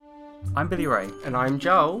I'm Billy Ray, And I'm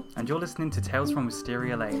Joel, and you're listening to Tales from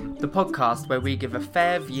Wisteria Lane. the podcast where we give a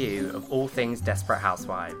fair view of all things Desperate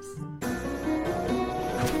Housewives.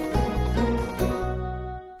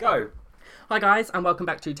 Go! Hi guys, and welcome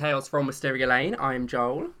back to Tales from Wisteria Lane. I'm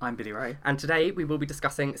Joel, I'm Billy Ray. and today we will be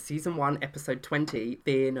discussing Season 1, Episode 20,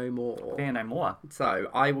 Fear No More. Fear no more. So,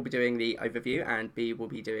 I will be doing the overview, and B will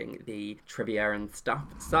be doing the trivia and stuff.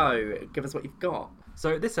 So, give us what you've got.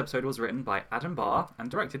 So this episode was written by Adam Barr and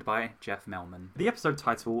directed by Jeff Melman. The episode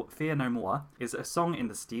title, Fear No More, is a song in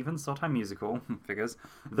the Stephen Sondheim musical, figures,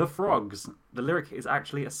 The Frogs. The lyric is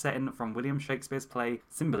actually a setting from William Shakespeare's play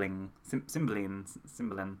Cymbeline.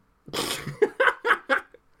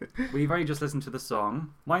 We've only just listened to the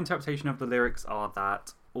song. My interpretation of the lyrics are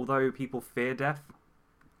that although people fear death,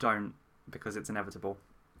 don't, because it's inevitable.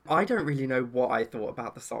 I don't really know what I thought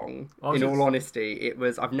about the song. In all honesty,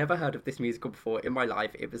 I've never heard of this musical before in my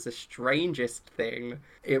life. It was the strangest thing.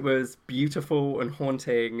 It was beautiful and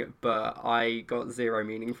haunting, but I got zero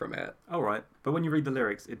meaning from it. Alright, but when you read the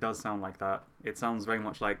lyrics, it does sound like that. It sounds very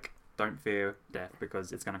much like, don't fear death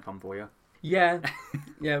because it's going to come for you. Yeah,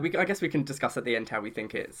 I guess we can discuss at the end how we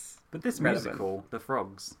think it's But this relevant. musical, The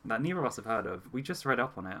Frogs, that neither of us have heard of, we just read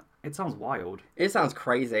up on it. It sounds wild. It sounds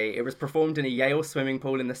crazy. It was performed in a Yale swimming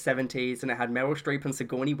pool in the 70s, and it had Meryl Streep and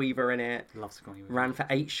Sigourney Weaver in it. Love Sigourney Weaver. Ran for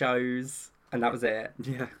 8 shows, and that was it.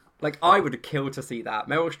 Yeah. Like, I would have killed to see that.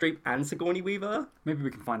 Meryl Streep and Sigourney Weaver? Maybe we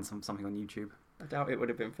can find something on YouTube. I doubt it would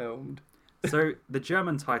have been filmed. So, the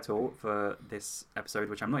German title for this episode,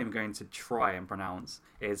 which I'm not even going to try and pronounce,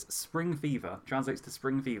 is Spring Fever. Translates to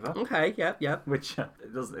Spring Fever. Okay, yep. Which,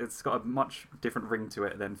 it's got a much different ring to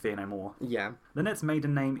it than Fear No More. Yeah. Lynette's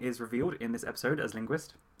maiden name is revealed in this episode as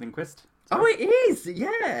Linguist. Oh, it is!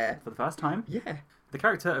 Yeah! For the first time. Yeah. The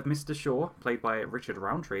character of Mr. Shaw, played by Richard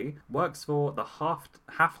Roundtree, works for the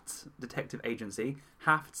Hafts Detective Agency.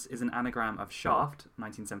 Hafts is an anagram of Shaft,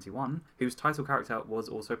 1971, whose title character was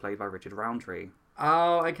also played by Richard Roundtree.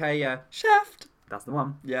 Oh, okay, yeah. Shaft! That's the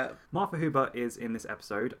one. Yeah. Martha Huber is in this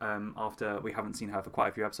episode after we haven't seen her for quite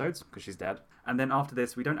a few episodes because she's dead. And then after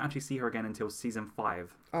this, we don't actually see her again until season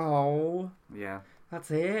 5. Oh, Yeah. that's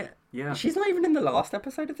it? Yeah. She's not even in the last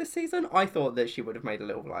episode of this season? I thought that she would have made a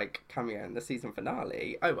little, cameo in the season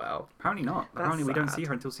finale. Oh, well. Apparently not. That's Apparently we don't sad. see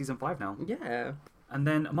her until season 5 now. Yeah. And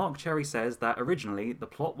then Mark Cherry says that originally the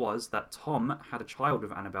plot was that Tom had a child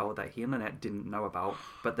with Annabelle that he and Lynette didn't know about,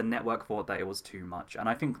 but the network thought that it was too much. And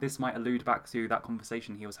I think this might allude back to that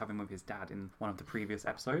conversation he was having with his dad in one of the previous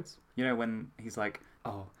episodes. You know, when he's like,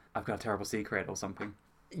 oh, I've got a terrible secret or something.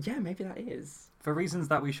 Yeah, maybe that is. For reasons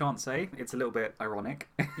that we shan't say, it's a little bit ironic.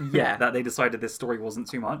 Yeah. That they decided this story wasn't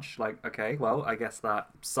too much. Like, okay, well, I guess that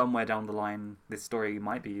somewhere down the line, this story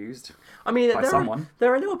might be used. I mean, By someone.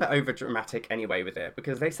 They're a little bit over dramatic anyway with it,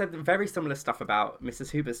 because they said very similar stuff about Mrs.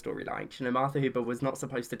 Huber's storyline. You know, Martha Huber was not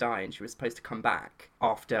supposed to die, and she was supposed to come back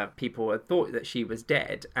after people had thought that she was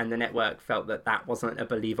dead, and the network felt that that wasn't a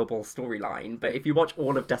believable storyline. But if you watch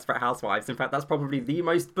all of Desperate Housewives, in fact, that's probably the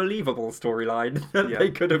most believable storyline that they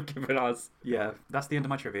could have given us. Yeah, that's the end of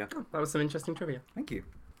my trivia. That was some interesting trivia. Thank you.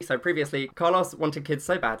 So previously, Carlos wanted kids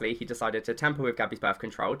so badly, he decided to tamper with Gabby's birth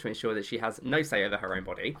control to ensure that she has no say over her own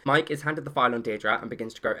body. Mike is handed the file on Deirdre and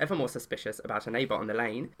begins to grow ever more suspicious about a neighbour on the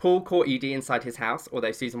lane. Paul caught Edie inside his house,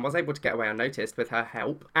 although Susan was able to get away unnoticed with her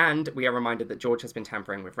help. And we are reminded that George has been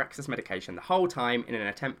tampering with Rex's medication the whole time in an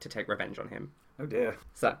attempt to take revenge on him. Oh dear.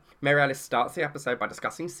 So, Mary Alice starts the episode by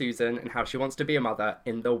discussing Susan and how she wants to be a mother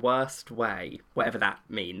in the worst way, whatever that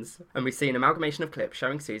means. And we see an amalgamation of clips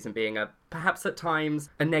showing Susan being perhaps at times,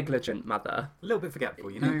 a negligent mother. A little bit forgetful,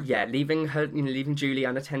 you know? Yeah, leaving Julie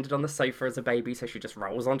unattended on the sofa as a baby, so she just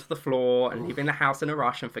rolls onto the floor, and leaving the house in a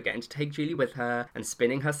rush and forgetting to take Julie with her, and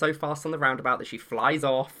spinning her so fast on the roundabout that she flies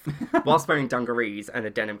off, whilst wearing dungarees and a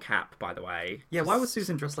denim cap, by the way. Yeah, why was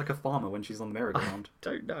Susan dressed like a farmer when she's on the merry-go-round?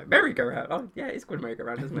 Don't know. Merry-go-round. Oh, yeah, it's called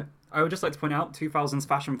merry-go-round, isn't it? I would just like to point out 2000s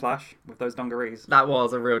fashion flash with those dungarees. That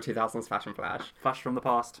was a real 2000s fashion flash. Flash from the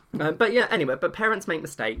past. But yeah, anyway, but parents make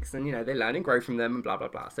mistakes and, they learn and grow from them and blah, blah,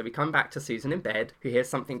 blah. So we come back to Susan in bed, who hears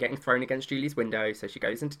something getting thrown against Julie's window. So she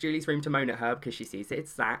goes into Julie's room to moan at her because she sees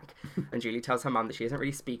it's Zach. And Julie tells her mum that she isn't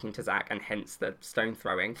really speaking to Zach and hence the stone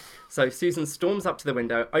throwing. So Susan storms up to the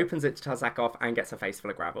window, opens it to tell Zach off and gets her face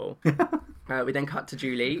full of gravel. We then cut to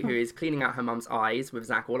Julie, who is cleaning out her mum's eyes, with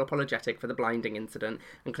Zach all apologetic for the blinding incident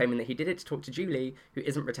and claiming that he did it to talk to Julie, who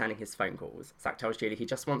isn't returning his phone calls. Zach tells Julie he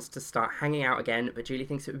just wants to start hanging out again, but Julie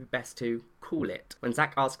thinks it would be best to cool it. When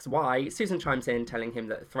Zach asks why, Susan chimes in, telling him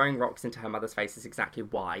that throwing rocks into her mother's face is exactly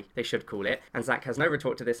why they should cool it. And Zach has no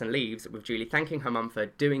retort to this and leaves, with Julie thanking her mum for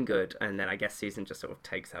doing good. And then I guess Susan just sort of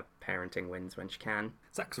takes her parenting wins when she can.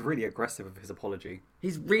 Zach's really aggressive with his apology.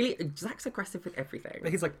 Zach's aggressive with everything.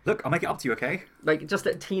 But he's like, look, I'll make it up to you, okay? Like, just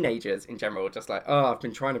at teenagers in general, just like, oh, I've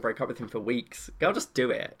been trying to break up with him for weeks. Girl, just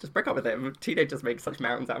do it. Just break up with him. Teenagers make such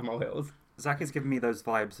mountains out of molehills. Zach is giving me those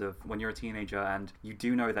vibes of when you're a teenager and you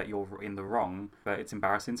do know that you're in the wrong, but it's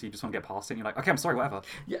embarrassing, so you just want to get past it and you're like, okay, I'm sorry, whatever.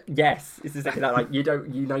 Yes, it's exactly that. Like, you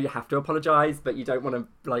know you have to apologise, but you don't want to,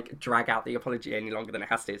 like, drag out the apology any longer than it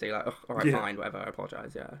has to. So you're like, oh, all right, fine, whatever, I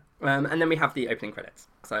apologise, yeah. And then we have the opening credits.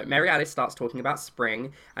 So Mary Alice starts talking about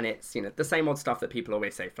spring, and it's, you know, the same old stuff that people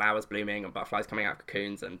always say, flowers blooming and butterflies coming out of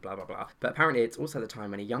cocoons and blah, blah, blah. But apparently it's also the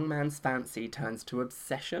time when a young man's fancy turns to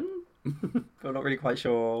obsession. I'm not really quite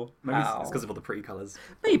sure. Maybe it's because of all the pretty colours.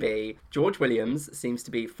 Maybe. George Williams seems to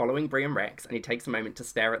be following Bree and Rex, and he takes a moment to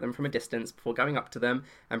stare at them from a distance before going up to them,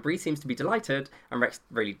 and Bree seems to be delighted, and Rex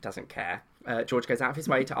really doesn't care. George goes out of his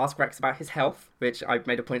way to ask Rex about his health, which I've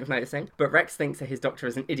made a point of noticing, but Rex thinks that his doctor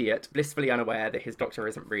is an idiot, blissfully unaware that his doctor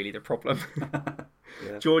isn't really the problem.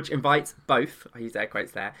 Yeah. George invites both, I use air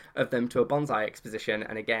quotes there, of them to a bonsai exposition,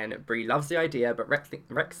 and again, Bree loves the idea, but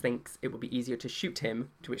Rex thinks it would be easier to shoot him,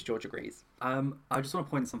 to which George agrees. I just want to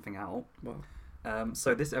point something out. Well,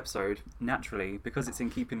 So this episode, naturally, because it's in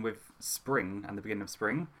keeping with spring and the beginning of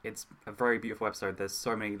spring, it's a very beautiful episode. There's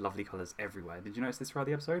so many lovely colours everywhere. Did you notice this throughout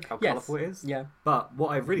the episode? How colourful it is? Yeah. But what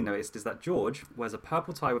I've really noticed is that George wears a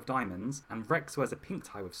purple tie with diamonds and Rex wears a pink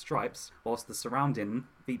tie with stripes, whilst the surrounding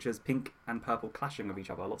features pink and purple clashing with each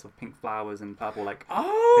other. Lots of pink flowers and purple, like,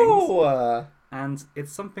 things. And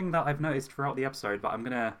it's something that I've noticed throughout the episode, but I'm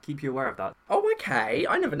going to keep you aware of that. Oh, okay.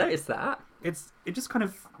 I never noticed that. It just kind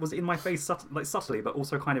of was in my face, subtly, but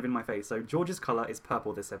also kind of in my face. So George's colour is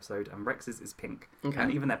purple this episode, and Rex's is pink. Okay.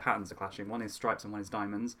 And even their patterns are clashing. One is stripes and one is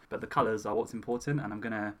diamonds, but the colours are what's important, and I'm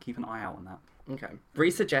going to keep an eye out on that. Okay.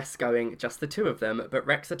 Bree suggests going just the two of them, but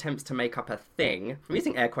Rex attempts to make up a thing. I'm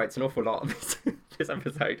using air quotes an awful lot on this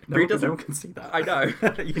episode. No one can see that. I know.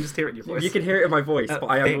 You can just hear it in your voice. You can hear it in my voice, but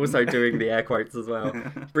I am thing. also doing the air quotes as well.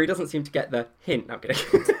 Bree doesn't seem to get the hint. No, I'm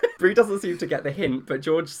kidding. Bree doesn't seem to get the hint, but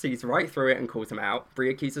George sees right through it and calls him out.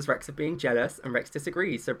 Bree accuses Rex of being jealous, and Rex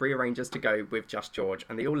disagrees, so Bree arranges to go with just George,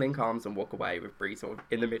 and they all link arms and walk away, with Bree sort of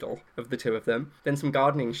in the middle of the two of them. Then some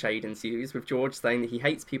gardening shade ensues, with George saying that he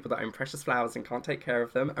hates people that own precious flowers and can't take care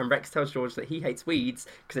of them, and Rex tells George that he hates weeds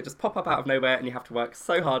because they just pop up out of nowhere and you have to work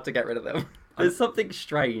so hard to get rid of them. There's something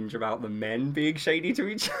strange about the men being shady to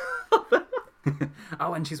each other.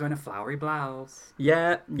 Oh, and she's wearing a flowery blouse.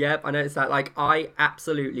 Yeah, I noticed that. Like, I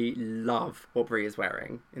absolutely love what Bree is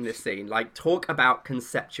wearing in this scene. Like, talk about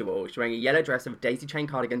conceptual. She's wearing a yellow dress with a daisy chain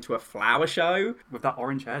cardigan to a flower show. With that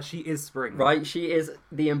orange hair, she is spring. Right, she is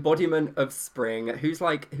the embodiment of spring. Who's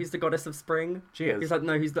the goddess of spring? She is. Who's like,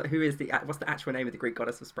 what's the actual name of the Greek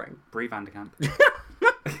goddess of spring? Bree Vanderkamp.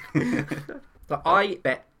 So I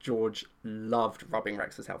bet George loved rubbing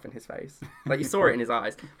Rex's health in his face. Like, you saw it in his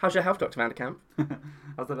eyes. How's your health, Dr. Vanderkamp?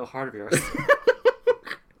 How's that little heart of yours?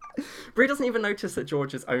 Bree doesn't even notice that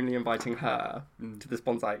George is only inviting her to this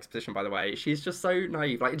bonsai exposition, by the way. She's just so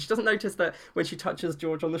naive. Like, she doesn't notice that when she touches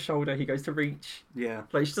George on the shoulder, he goes to reach. Yeah.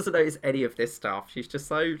 Like, she doesn't notice any of this stuff. She's just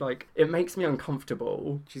so, like, it makes me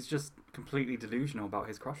uncomfortable. She's just completely delusional about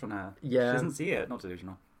his crush on her. Yeah. She doesn't see it. Not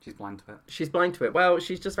delusional. She's blind to it. She's blind to it. Well,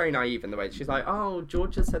 she's just very naive in the way. She's like, oh,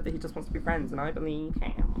 George has said that he just wants to be friends, and I believe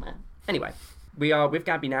him. Anyway. We are with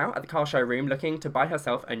Gabby now at the car showroom looking to buy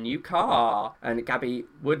herself a new car. And Gabby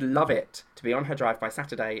would love it to be on her drive by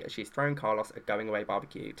Saturday as she's throwing Carlos a going-away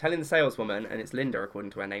barbecue, telling the saleswoman, and it's Linda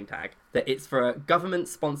according to her name tag, that it's for a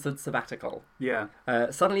government-sponsored sabbatical. Yeah.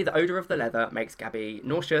 Suddenly the odour of the leather makes Gabby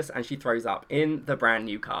nauseous and she throws up in the brand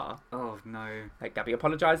new car. Oh, no. Gabby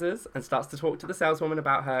apologises and starts to talk to the saleswoman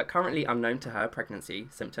about her currently unknown to her pregnancy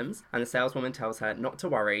symptoms, and the saleswoman tells her not to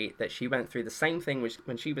worry, that she went through the same thing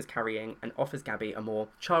when she was carrying, and offers Gabby a more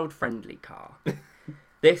child-friendly car.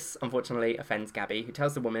 This, unfortunately, offends Gabby, who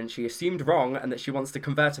tells the woman she assumed wrong and that she wants the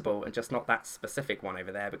convertible and just not that specific one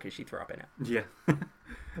over there because she threw up in it. Yeah.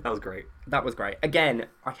 That was great. That was great. Again,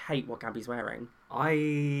 I hate what Gabby's wearing.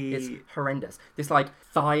 It's horrendous. This, like,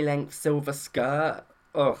 thigh-length silver skirt.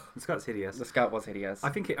 Ugh. The skirt's hideous. The skirt was hideous. I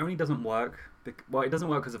think it only doesn't work. Well, it doesn't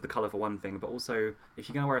work because of the colour for one thing, but also if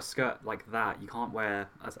you're going to wear a skirt like that, you can't wear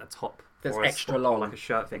a top that's or extra long, like a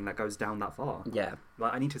shirt thing that goes down that far. Yeah.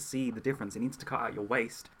 Like, I need to see the difference. It needs to cut out your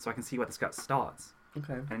waist so I can see where the skirt starts.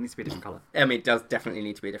 Okay. And it needs to be a different colour. I mean, it does definitely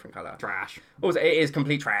need to be a different colour. Trash. Also, it is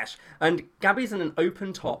complete trash. And Gabby's in an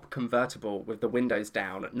open-top convertible with the windows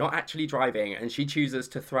down, not actually driving, and she chooses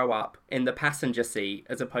to throw up in the passenger seat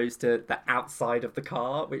as opposed to the outside of the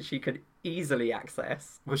car, which she could easily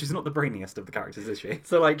access. Well, she's not the brainiest of the characters, is she?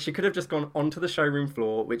 So, like, she could have just gone onto the showroom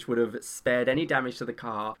floor, which would have spared any damage to the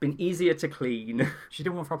car, been easier to clean. She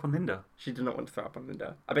didn't want to throw up on Linda. She did not want to throw up on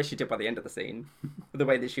Linda. I bet she did by the end of the scene. The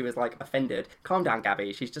way that she was, like, offended. Calm down,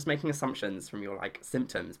 Gabby. She's just making assumptions from your, like,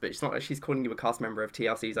 symptoms. But it's not like she's calling you a cast member of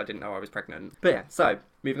TLC's I Didn't Know I Was Pregnant. But yeah, so,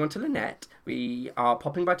 moving on to Lynette. We are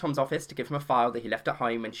popping by Tom's office to give him a file that he left at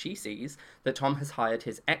home when she sees that Tom has hired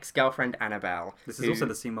his ex-girlfriend Annabelle. This is also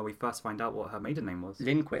the scene where we first find out what her maiden name was.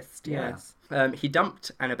 Lindquist, Yeah. yes. He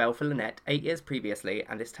dumped Annabelle for Lynette 8 years previously,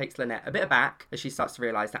 and this takes Lynette a bit aback as she starts to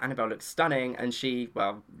realise that Annabelle looks stunning, and she,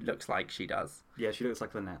 well, looks like she does. Yeah, she looks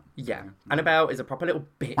like Lynette. Yeah. Annabelle is a proper little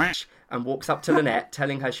bitch and walks up to Lynette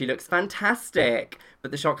telling her she looks fantastic.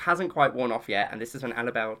 But the shock hasn't quite worn off yet, and this is when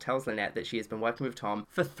Annabelle tells Lynette that she has been working with Tom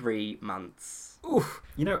for 3 months. Oof.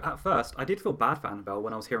 You know, at first, I did feel bad for Annabelle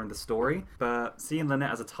when I was hearing the story, but seeing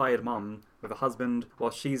Lynette as a tired mum with a husband while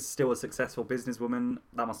she's still a successful businesswoman,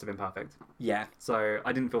 that must have been perfect. Yeah. So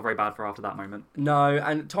I didn't feel very bad for her after that moment. No,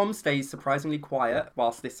 and Tom stays surprisingly quiet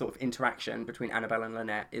whilst this sort of interaction between Annabelle and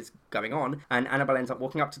Lynette is going on, and Annabelle ends up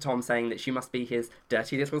walking up to Tom saying that she must be his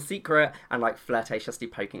dirty little secret and, like, flirtatiously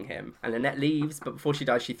poking him. And Lynette leaves, but before she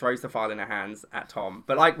does, she throws the file in her hands at Tom.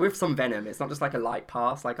 But, like, with some venom. It's not just like a light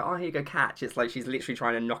pass, like, oh, here you go, catch. It's like she's literally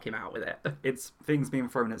trying to knock him out with it. It's things being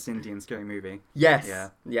thrown at Cindy in Scary Movie. Yes. Yeah.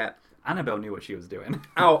 Yeah. Annabelle knew what she was doing.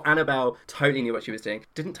 Oh, Annabelle totally knew what she was doing.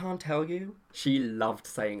 Didn't Tom tell you? She loved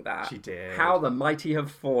saying that. She did. How the mighty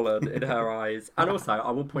have fallen in her eyes. And also,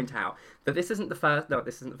 I will point out that this isn't the first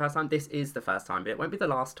time. This is the first time, but it won't be the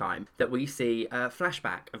last time that we see a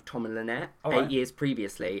flashback of Tom and Lynette 8 years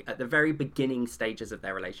previously at the very beginning stages of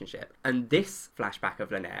their relationship. And this flashback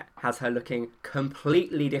of Lynette has her looking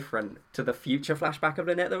completely different to the future flashback of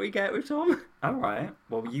Lynette that we get with Tom. All right.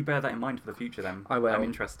 Well, you bear that in mind for the future then. I will. I'm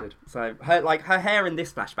interested. So her hair in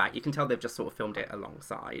this flashback, you can tell they've just sort of filmed it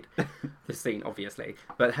alongside this scene, obviously.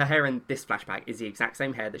 But her hair in this flashback is the exact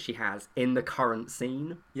same hair that she has in the current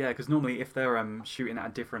scene. Yeah, because normally if they're shooting at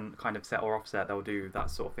a different kind of set or offset, they'll do that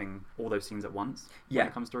sort of thing, all those scenes at once. Yeah. When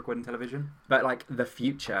it comes to recording television. But, like, the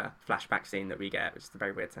future flashback scene that we get, which is a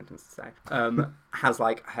very weird sentence to say, has,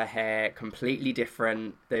 like, her hair completely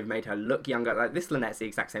different. They've made her look younger. Like, this Lynette's the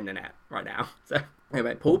exact same Lynette right now. So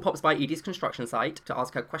anyway, Paul pops by Edie's construction site to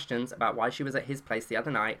ask her questions about why she was at his place the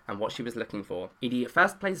other night and what she was looking for. Edie at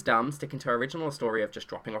first plays dumb, sticking to her original story of just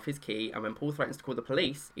dropping off his key, and when Paul threatens to call the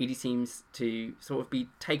police, Edie seems to sort of be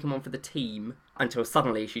taken on for the team until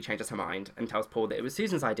suddenly she changes her mind and tells Paul that it was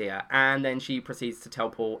Susan's idea, and then she proceeds to tell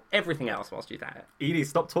Paul everything else whilst she's at Edie,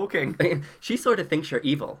 stop talking. it. She sort of thinks you're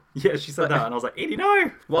evil. Yeah, she said that, and I was like, Edie,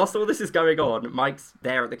 no! Whilst all this is going on, Mike's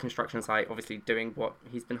there at the construction site, obviously doing what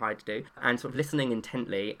he's been hired to do, and sort of listening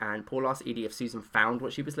intently, and Paul asks Edie if Susan found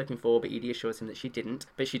what she was looking for, but Edie assures him that she didn't,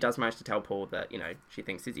 but she does manage to tell Paul that, you know, she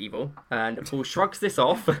thinks he's evil, and Paul shrugs this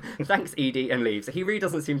off, thanks Edie, and leaves. He really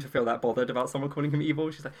doesn't seem to feel that bothered about someone calling him evil.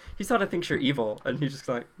 She's like, he sort of thinks you're evil, and he's just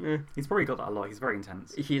like, eh. He's probably got that a lot. He's very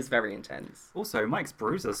intense. He is very intense. Also, Mike's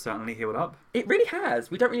bruiser's certainly healed up. It really has.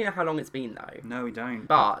 We don't really know how long it's been, though. No, we don't.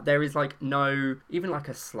 But there is, like, no, even like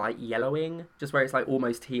a slight yellowing, just where it's, like,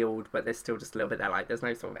 almost healed, but there's still just a little bit there. Like, there's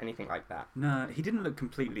no sort of anything like that. No, he didn't look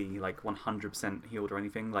completely, like, 100% healed or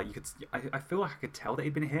anything. Like, you could, I feel like I could tell that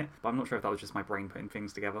he'd been hit, but I'm not sure if that was just my brain putting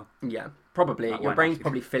things together. Yeah, probably. That Your won't brain's actually-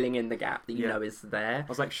 probably filling in the gap that you Yeah. know is there. I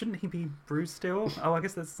was like, shouldn't he be bruised still? Oh, I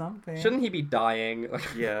guess there's something. Shouldn't he be dying?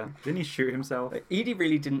 Yeah. Didn't he shoot himself? Edie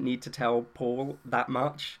really didn't need to tell Paul that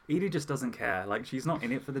much. Edie just doesn't care. Like, she's not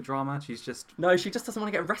in it for the drama. She's No, she just doesn't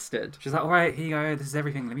want to get arrested. like, alright, here you go. This is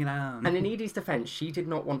everything. Leave me alone. And in Edie's defense, she did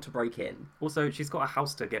not want to break in. Also, she's got a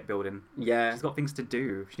house to get building. Yeah. She's got things to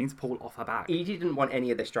do. She needs Paul off her back. Edie didn't want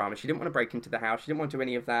any of this drama. She didn't want to break into the house. She didn't want to do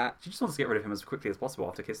any of that. She just wants to get rid of him as quickly as possible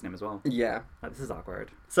after kissing him as well. Yeah. Like, this is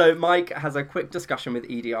awkward. So Mike has a quick discussion with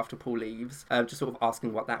Edie after Paul leaves, just sort of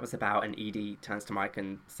asking what that was about, and Edie turns to Mike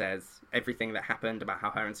and says everything that happened about how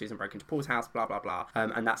her and Susan broke into Paul's house, blah, blah, blah.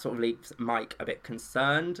 And that sort of leaves Mike a bit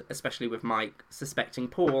concerned, especially with Mike suspecting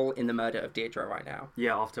Paul in the murder of Deirdre right now.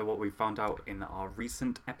 Yeah, after what we found out in our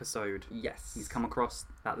recent episode. Yes. He's come across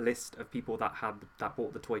that list of people that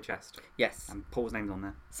bought the toy chest. Yes. And Paul's name's on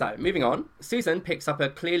there. So, moving on, Susan picks up a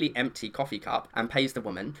clearly empty coffee cup and pays the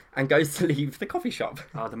woman and goes just leave the coffee shop.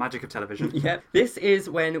 Oh, the magic of television. Yep. This is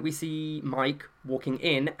when we see Mike walking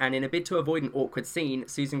in, and in a bid to avoid an awkward scene,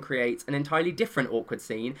 Susan creates an entirely different awkward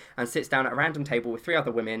scene and sits down at a random table with 3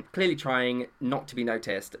 other women, clearly trying not to be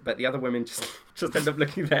noticed, but the other women just end up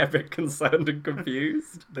looking there a bit concerned and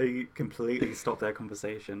confused. They completely stop their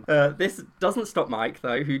conversation. This doesn't stop Mike,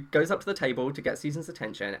 though, who goes up to the table to get Susan's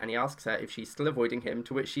attention, and he asks her if she's still avoiding him,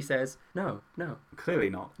 to which she says, no. Clearly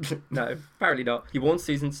not. No, apparently not. He warns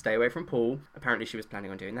Susan to stay away from Paul. Apparently she was planning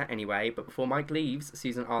on doing that anyway, but before Mike leaves,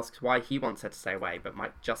 Susan asks why he wants her to stay away, but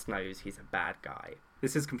Mike just knows he's a bad guy.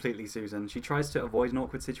 This is completely Susan. She tries to avoid an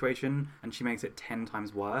awkward situation, and she makes it 10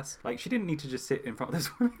 times worse. Like, she didn't need to just sit in front of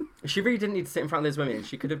those women. She really didn't need to sit in front of those women.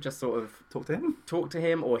 She could have just sort of Talk to him. talked to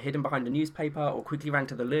him, or hidden behind a newspaper, or quickly ran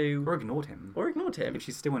to the loo. Or ignored him. Or ignored him. If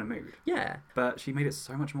she's still in a mood. Yeah. But she made it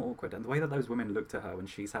so much more awkward. And the way that those women looked at her when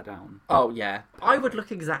she sat down. Oh, yeah. I would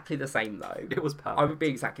look exactly the same, though. It was perfect. I would be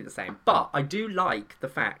exactly the same. But I do like the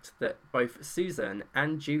fact that both Susan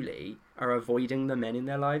and Julie are avoiding the men in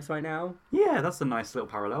their lives right now. Yeah, that's a nice little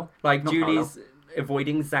parallel. Like, Not Julie's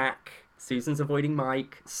avoiding Zach, Susan's avoiding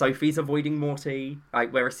Mike, Sophie's avoiding Morty.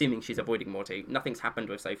 Like, we're assuming she's avoiding Morty. Nothing's happened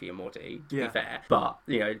with Sophie and Morty, to be fair. But,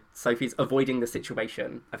 you know, Sophie's avoiding the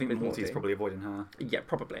situation. I think Morty's probably avoiding her. Yeah,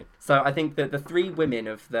 probably. So I think that the 3 women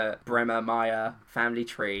of the Bremer Meyer family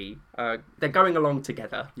tree, they're going along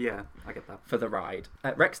together. Yeah, I get that. For the ride.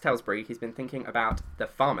 Rex tells Bree he's been thinking about the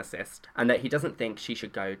pharmacist and that he doesn't think she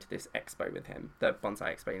should go to this expo with him. The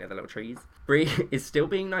bonsai expo, you know, the little trees. Bree is still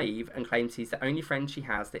being naive and claims he's the only friend she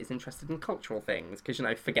has that is interested in cultural things because, you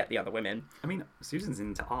know, forget the other women. I mean, Susan's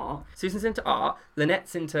into art. Susan's into art.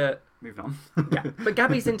 Lynette's into... Moving on. Yeah. But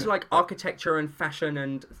Gabby's into, like, architecture and fashion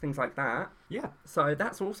and things like that. Yeah. So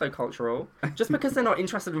that's also cultural. Just because they're not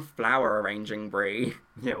interested in flower arranging, Bree.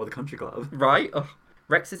 Yeah, or the country club. Right? Ugh.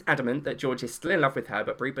 Rex is adamant that George is still in love with her,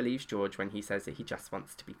 but Bree believes George when he says that he just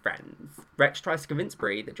wants to be friends. Rex tries to convince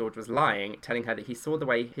Bree that George was lying, telling her that he saw the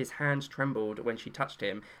way his hand trembled when she touched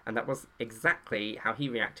him, and that was exactly how he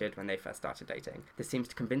reacted when they first started dating. This seems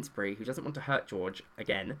to convince Bree, who doesn't want to hurt George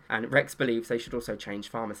again, and Rex believes they should also change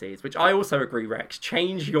pharmacies, which I also agree, Rex.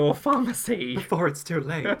 Change your pharmacy! Before it's too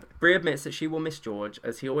late. Bree admits that she will miss George,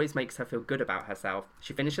 as he always makes her feel good about herself.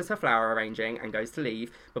 She finishes her flower arranging and goes to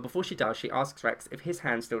leave, but before she does, she asks Rex if his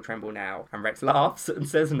hands still tremble now, and Rex laughs and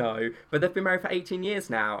says no, but they've been married for 18 years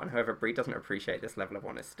now, and however, Bree doesn't appreciate this level of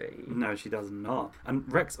honesty. No, she does not.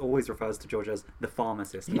 And Rex always refers to George as the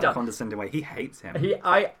pharmacist in He that does. condescending way. He hates him.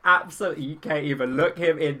 I absolutely can't even look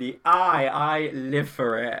him in the eye. I live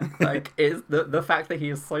for it. Like, it's the fact that he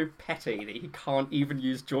is so petty that he can't even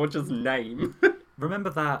use George's name.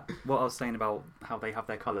 Remember that, what I was saying about how they have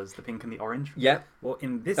their colours, the pink and the orange? Yeah. Well,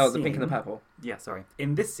 in this Oh, scene... the pink and the purple. Yeah, sorry.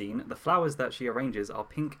 In this scene, the flowers that she arranges are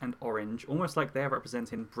pink and orange, almost like they're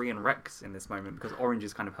representing Bree and Rex in this moment, because orange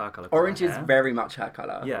is kind of her colour. Orange is very much her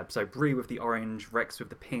colour. Yeah, so Bree with the orange, Rex with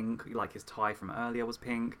the pink, like his tie from earlier was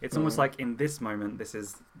pink. It's almost like in this moment,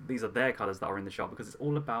 these are their colours that are in the shot, because it's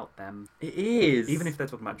all about them. It is. Even if they're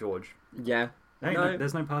talking about George. Yeah. No,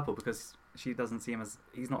 there's no purple, because she doesn't see him as...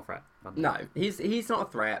 He's not a threat. No, he's not a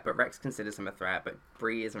threat, but Rex considers him a threat, but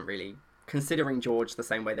Bree isn't really considering George the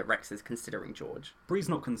same way that Rex is considering George. Bree's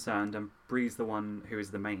not concerned, and Bree's the one who is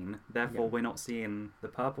the main. Therefore, we're not seeing the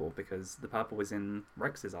purple, because the purple is in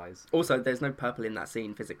Rex's eyes. Also, there's no purple in that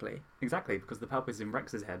scene physically. Exactly, because the purple is in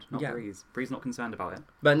Rex's head, not Bree's. Bree's not concerned about it.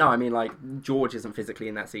 But no, I mean, like, George isn't physically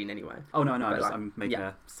in that scene anyway. Oh, no, But, I'm making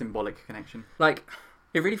a symbolic connection. Like...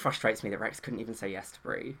 It really frustrates me that Rex couldn't even say yes to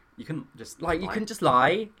Bree. You couldn't just you can just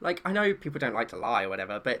lie. Like, I know people don't like to lie or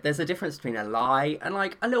whatever, but there's a difference between a lie and,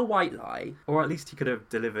 like, a little white lie. Or at least he could have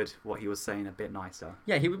delivered what he was saying a bit nicer.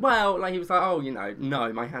 Yeah, he was like, oh, you know,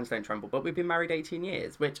 no, my hands don't tremble, but we've been married 18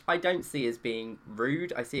 years, which I don't see as being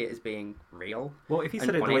rude. I see it as being real. Well, if he said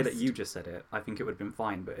it honest. the way that you just said it, I think it would have been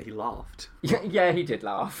fine, but he laughed. Yeah, he did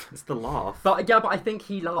laugh. It's the laugh. But I think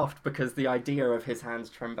he laughed because the idea of his hands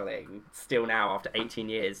trembling still now after 18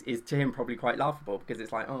 years is to him probably quite laughable, because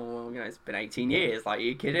it's like, oh, well, you know, it's been 18 years. Like, are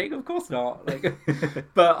you kidding? Of course not. Like,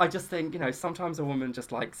 but I just think, you know, sometimes a woman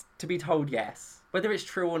just likes to be told yes. Whether it's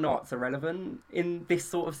true or not, it's irrelevant in this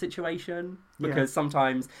sort of situation. Because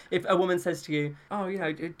sometimes if a woman says to you, oh, you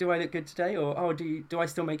know, do I look good today? Or, oh, do I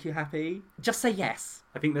still make you happy? Just say yes.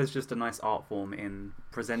 I think there's just a nice art form in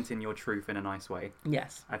presenting your truth in a nice way.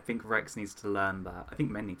 Yes. I think Rex needs to learn that. I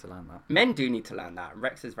think men need to learn that. Men do need to learn that.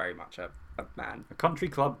 Rex is very much a man. A country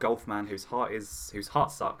club golf man whose heart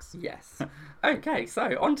sucks. Yes. Okay,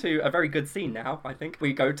 so on to a very good scene now, I think.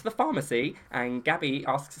 We go to the pharmacy, and Gabby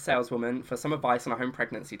asks a saleswoman for some advice advice on a home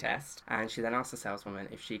pregnancy test, and she then asks the saleswoman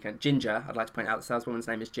if she can... Ginger, I'd like to point out the saleswoman's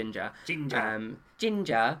name is Ginger. Ginger.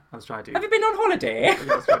 Ginger. I was trying to. Have you been on holiday?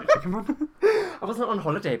 Yeah, I was trying to chicken run. I wasn't on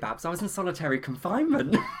holiday, Babs. I was in solitary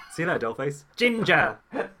confinement. See you later, dollface. Ginger.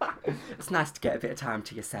 It's nice to get a bit of time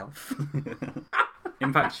to yourself.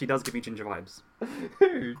 In fact, she does give me ginger vibes.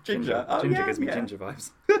 Who? Ginger. Oh, Ginger yeah, gives me yeah. ginger vibes.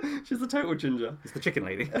 She's a total ginger. It's the chicken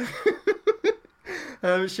lady.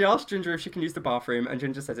 She asks Ginger if she can use the bathroom, and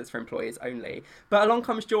Ginger says it's for employees only. But along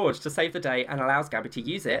comes George to save the day and allows Gabby to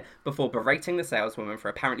use it before berating the saleswoman for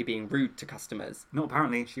apparently being rude to customers. No,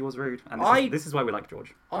 apparently, she was rude. And this is why we like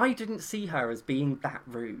George. I didn't see her as being that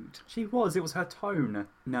rude. She was. It was her tone.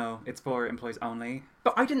 No, it's for employees only.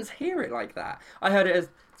 But I didn't hear it like that. I heard it as,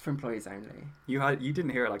 it's for employees only. You didn't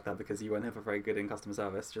hear it like that because you were never very good in customer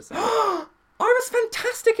service. Just saying. I was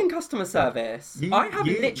fantastic in customer service. I have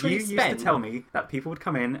literally You used to tell me that people would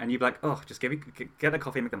come in and you'd be like, oh, just get a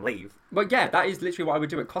coffee and make them leave. Well, yeah, that is literally what I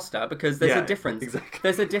would do at Costa, because there's a difference. Exactly.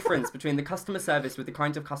 There's a difference between the customer service with the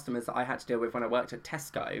kinds of customers that I had to deal with when I worked at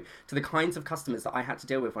Tesco to the kinds of customers that I had to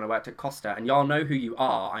deal with when I worked at Costa. And y'all know who you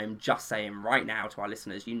are. I am just saying right now to our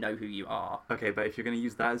listeners, you know who you are. Okay, but if you're going to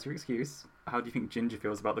use that as your excuse, how do you think Ginger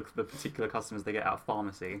feels about the particular customers they get out of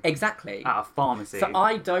pharmacy? Exactly. Out of pharmacy. So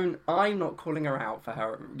I'm not calling her out for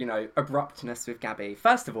her, abruptness with Gabby.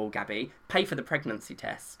 First of all, Gabby, pay for the pregnancy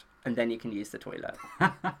test, and then you can use the toilet.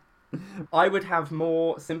 I would have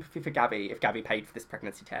more sympathy for Gabby if Gabby paid for this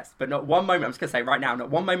pregnancy test. But not one moment, I'm just going to say right now, not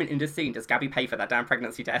one moment in this scene does Gabby pay for that damn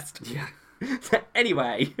pregnancy test. Yeah. So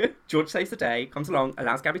anyway, George saves the day, comes along,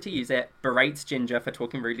 allows Gabby to use it, berates Ginger for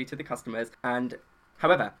talking rudely to the customers, and...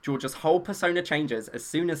 However, George's whole persona changes as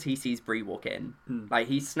soon as he sees Bree walk in. Like,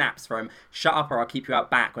 he snaps from, shut up or I'll keep you out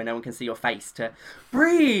back where no one can see your face, to,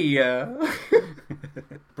 Bree!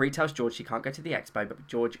 Bree tells George she can't go to the expo, but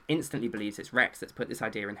George instantly believes it's Rex that's put this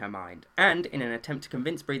idea in her mind. And, in an attempt to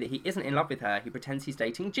convince Bree that he isn't in love with her, he pretends he's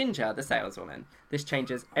dating Ginger, the saleswoman. This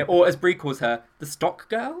changes, or as Bree calls her, the stock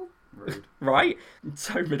girl? Rude. Right?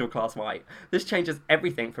 So middle class white. This changes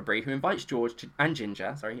everything for Bree, who invites George and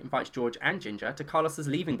Ginger to Carlos's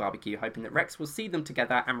leaving barbecue, hoping that Rex will see them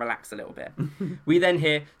together and relax a little bit. We then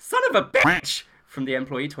hear, son of a bitch! From the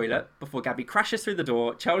employee toilet, before Gabby crashes through the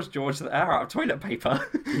door, tells George that they're out of toilet paper,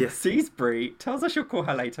 sees Bree, tells her she'll call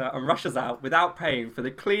her later, and rushes out without paying for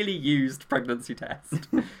the clearly used pregnancy test.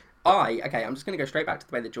 I'm just going to go straight back to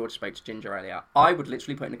the way that George spoke to Ginger earlier. I would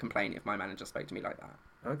literally put in a complaint if my manager spoke to me like that.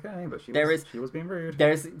 Okay, but she was being rude.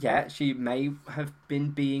 She may have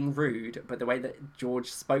been being rude, but the way that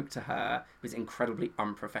George spoke to her was incredibly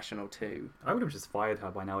unprofessional too. I would have just fired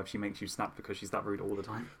her by now if she makes you snap because she's that rude all the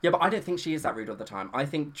time. Yeah, but I don't think she is that rude all the time. I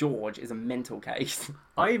think George is a mental case.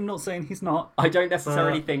 I'm not saying he's not. I don't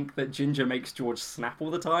necessarily think that Ginger makes George snap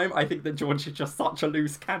all the time. I think that George is just such a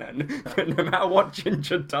loose cannon that no matter what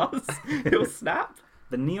Ginger does, he'll snap.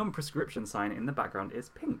 The neon prescription sign in the background is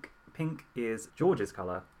pink. Pink is George's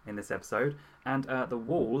colour in this episode, and the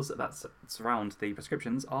walls that surround the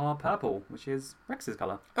prescriptions are purple, which is Rex's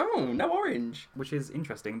colour. Oh, no orange. Which is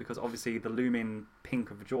interesting because obviously the looming pink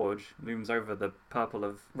of George looms over the purple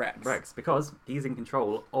of Rex because he's in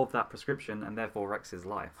control of that prescription and therefore Rex's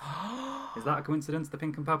life. Is that a coincidence, the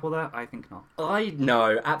pink and purple there? I think not.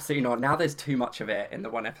 No, absolutely not. Now there's too much of it in the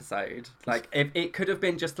one episode. Like, if it could have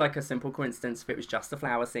been just like a simple coincidence if it was just the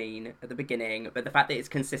flower scene at the beginning, but the fact that it's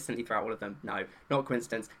consistently throughout all of them, no, not a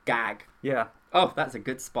coincidence. Gag. Yeah. Oh, that's a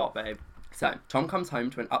good spot, babe. So, Tom comes home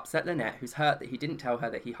to an upset Lynette who's hurt that he didn't tell her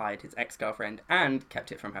that he hired his ex-girlfriend and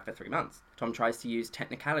kept it from her for 3 months. Tom tries to use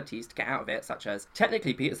technicalities to get out of it, such as,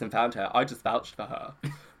 technically Peterson found her, I just vouched for her.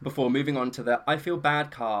 Before moving on to the I feel bad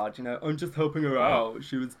card, I'm just helping her out.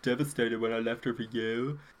 She was devastated when I left her for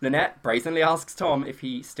you. Lynette brazenly asks Tom if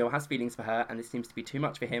he still has feelings for her, and this seems to be too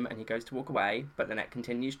much for him, and he goes to walk away, but Lynette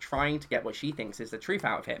continues trying to get what she thinks is the truth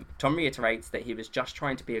out of him. Tom reiterates that he was just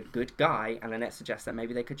trying to be a good guy, and Lynette suggests that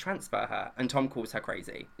maybe they could transfer her, and Tom calls her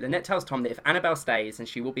crazy. Lynette tells Tom that if Annabelle stays, then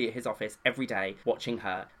she will be at his office every day, watching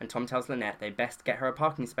her, and Tom tells Lynette they best get her a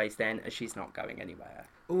parking space then, as she's not going anywhere.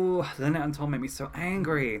 Ooh, Lynette and Tom make me so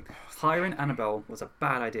angry. Hiring Annabelle was a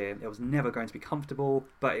bad idea. It was never going to be comfortable,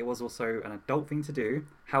 but it was also an adult thing to do.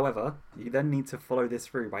 However, you then need to follow this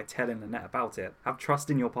through by telling Lynette about it. Have trust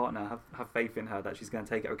in your partner. Have faith in her that she's going to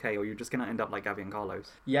take it okay, or you're just going to end up like Gabby and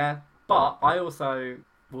Carlos. Yeah, but I also...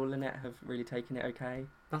 Will Lynette have really taken it okay?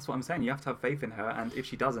 That's what I'm saying. You have to have faith in her, and if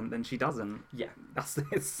she doesn't, then she doesn't. Yeah.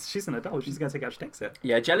 She's an adult. She's going to take it how she takes it.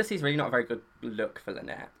 Yeah, jealousy's really not a very good look for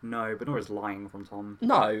Lynette. No, but nor is lying from Tom.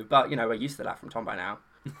 No, but, we're used to that from Tom by now.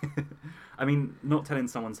 I mean, not telling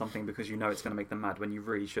someone something because you know it's going to make them mad when you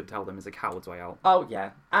really should tell them is a coward's way out. Oh, yeah.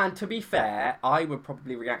 And to be fair, I would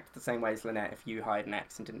probably react the same way as Lynette if you hired an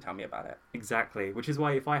ex and didn't tell me about it. Exactly. Which is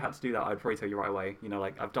why if I had to do that, I'd probably tell you right away. You know,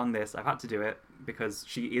 like, I've done this, I've had to do it because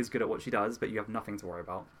she is good at what she does, but you have nothing to worry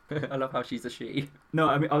about. I love how she's a she. No,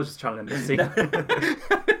 I mean, I was just challenging.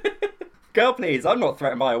 Girl, please, I'm not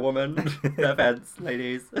threatened by a woman. No offense,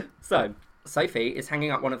 ladies. So, Sophie is hanging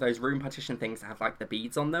up one of those room partition things that have, like, the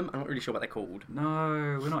beads on them. I'm not really sure what they're called.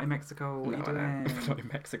 No, we're not in Mexico. What are you doing? We're not in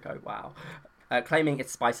Mexico, wow. Claiming it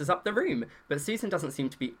spices up the room, but Susan doesn't seem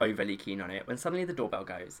to be overly keen on it when suddenly the doorbell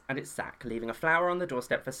goes, and it's Zach leaving a flower on the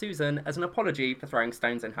doorstep for Susan as an apology for throwing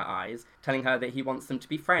stones in her eyes, telling her that he wants them to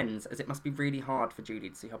be friends, as it must be really hard for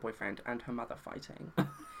Julie to see her boyfriend and her mother fighting.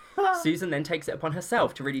 Susan then takes it upon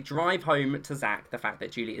herself to really drive home to Zach the fact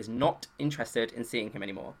that Julie is not interested in seeing him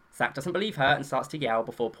anymore. Zach doesn't believe her and starts to yell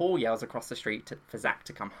before Paul yells across the street for Zach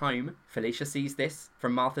to come home. Felicia sees this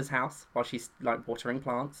from Martha's house while she's like watering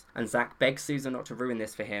plants, and Zach begs Susan not to ruin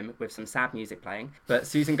this for him with some sad music playing. But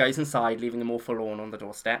Susan goes inside, leaving them all forlorn on the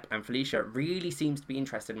doorstep, and Felicia really seems to be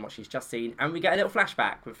interested in what she's just seen, and we get a little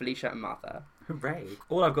flashback with Felicia and Martha. Hooray.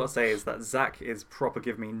 All I've got to say is that Zach is proper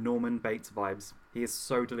give me Norman Bates vibes. He is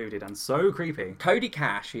so deluded and so creepy. Cody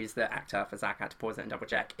Cash, who's the actor for Zach, had to pause it and double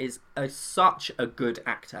check, is such a good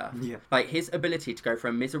actor. Yeah. Like, his ability to go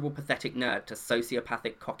from miserable, pathetic nerd to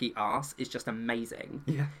sociopathic, cocky arse is just amazing.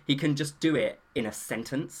 Yeah. He can just do it in a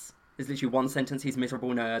sentence. There's literally one sentence, he's miserable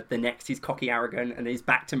nerd, the next he's cocky arrogant, and then he's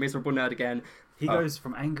back to miserable nerd again. He goes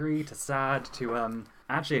from angry to sad to,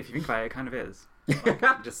 actually, if you think about it, it kind of is.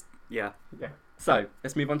 Like, just, yeah. Yeah. So,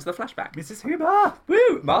 let's move on to the flashback. Mrs. Huber!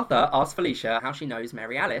 Woo! Martha asks Felicia how she knows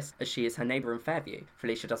Mary Alice, as she is her neighbour in Fairview.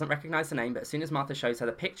 Felicia doesn't recognise the name, but as soon as Martha shows her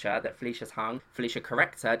the picture that Felicia's hung, Felicia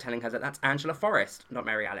corrects her, telling her that that's Angela Forrest, not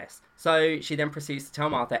Mary Alice. So, she then proceeds to tell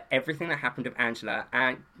Martha everything that happened with Angela,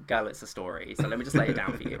 and girl, it's a story. So let me just lay it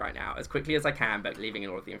down for you right now, as quickly as I can, but leaving in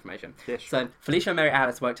all of the information. Yeah, sure. So, Felicia and Mary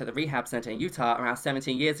Alice worked at the rehab centre in Utah around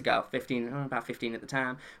 17 years ago, about 15 at the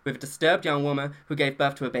time, with a disturbed young woman who gave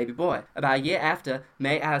birth to a baby boy. About a year after,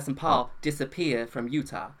 Mary Alice and Paul disappeared from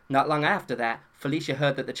Utah. Not long after that, Felicia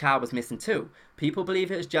heard that the child was missing too. People believe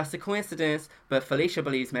it was just a coincidence, but Felicia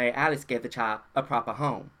believes Mary Alice gave the child a proper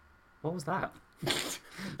home. What was that?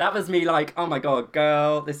 That was me like, oh my god,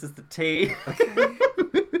 girl, this is the tea. Okay.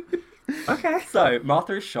 Okay. So,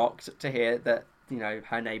 Martha is shocked to hear that, you know,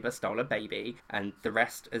 her neighbour stole a baby, and the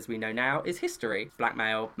rest, as we know now, is history.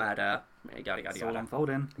 Blackmail, murder, yada yada It's all yada.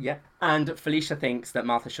 unfolding. Yeah. And Felicia thinks that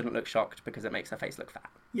Martha shouldn't look shocked because it makes her face look fat.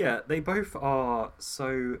 Yeah, they both are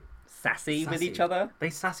so... Sassy with Sassy. each other. They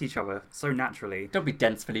sass each other so naturally. Don't be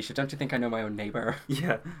dense, Felicia. Don't you think I know my own neighbour?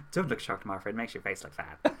 Yeah, don't look shocked, Martha. It makes your face look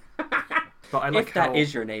fat. But I like If that how...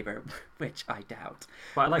 is your neighbour, which I doubt.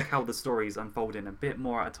 But I like how the story's unfolding a bit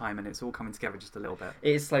more at a time and it's all coming together just a little bit.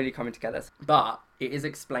 It is slowly coming together. But it is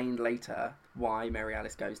explained later why Mary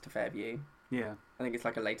Alice goes to Fairview. Yeah. I think it's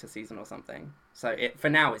like a later season or something. So for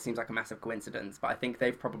now it seems like a massive coincidence, but I think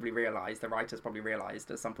they've probably realised, the writers probably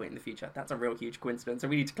realised at some point in the future, that's a real huge coincidence, so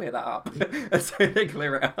we need to clear that up. And so they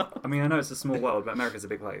clear it up. I mean, I know it's a small world, but America's a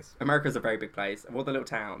big place. America's a very big place, of all the little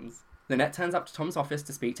towns. Lynette turns up to Tom's office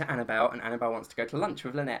to speak to Annabelle, and Annabelle wants to go to lunch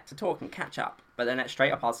with Lynette to talk and catch up. But Lynette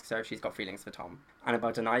straight up asks her if she's got feelings for Tom.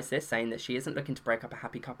 Annabelle denies this, saying that she isn't looking to break up a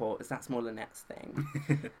happy couple, as that's more Lynette's thing.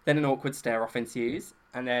 Then an awkward stare-off ensues.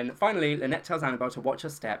 And then finally, Lynette tells Annabelle to watch her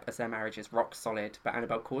step as their marriage is rock solid. But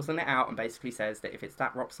Annabelle calls Lynette out and basically says that if it's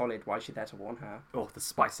that rock solid, why is she there to warn her? Oh, the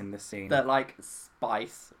spice in this scene. The, like,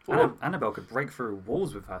 spice. Ooh. Annabelle could break through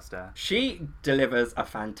walls with her stare. She delivers a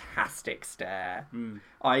fantastic stare.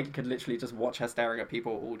 I could literally just watch her staring at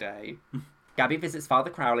people all day. Gabby visits Father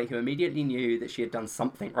Crowley, who immediately knew that she had done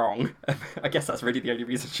something wrong. I guess that's really the only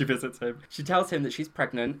reason she visits him. She tells him that she's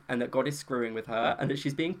pregnant and that God is screwing with her and that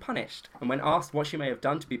she's being punished. And when asked what she may have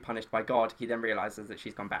done to be punished by God, he then realises that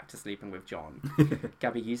she's gone back to sleeping with John.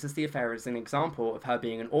 Gabby uses the affair as an example of her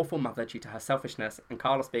being an awful mother due to her selfishness and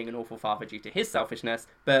Carlos being an awful father due to his selfishness,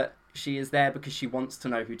 but she is there because she wants to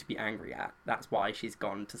know who to be angry at. That's why she's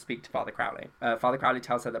gone to speak to Father Crowley. Father Crowley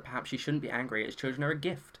tells her that perhaps she shouldn't be angry as children are a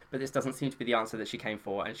gift, but this doesn't seem to be the answer that she came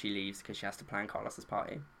for, and she leaves because she has to plan Carlos's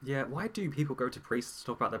party. Yeah, why do people go to priests to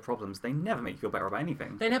talk about their problems? They never make you feel better about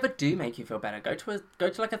anything. They never do make you feel better. Go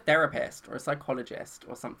to like a therapist or a psychologist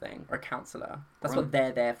or something, or a counsellor. That's what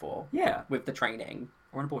they're there for. Yeah. With the training.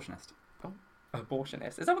 Or an abortionist. Oh,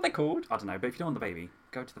 abortionist. Is that what they're called? I don't know, but if you don't want the baby,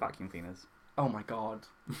 go to the vacuum cleaners. Oh my god.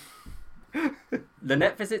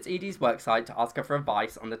 Lynette visits Edie's worksite to ask her for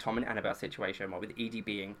advice on the Tom and Annabelle situation, with Edie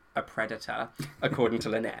being a predator, according to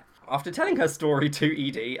Lynette. After telling her story to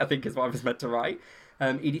Edie, I think is what I was meant to write,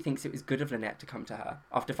 Edie thinks it was good of Lynette to come to her.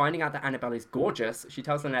 After finding out that Annabelle is gorgeous, she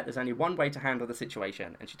tells Lynette there's only one way to handle the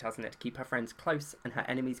situation, and she tells Lynette to keep her friends close and her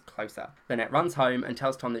enemies closer. Lynette runs home and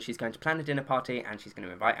tells Tom that she's going to plan a dinner party and she's going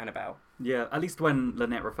to invite Annabelle. Yeah, at least when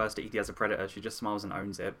Lynette refers to Edie as a predator, she just smiles and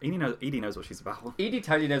owns it. Edie knows what she's about. Edie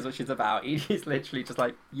totally knows what she's about. Edie's literally just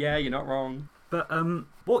like, yeah, you're not wrong. But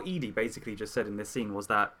what Edie basically just said in this scene was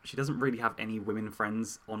that she doesn't really have any women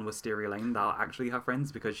friends on Wisteria Lane that are actually her friends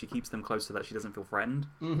because she keeps them close so that she doesn't feel threatened.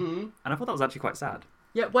 Mm-hmm. And I thought that was actually quite sad.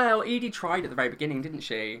 Yeah, well, Edie tried at the very beginning, didn't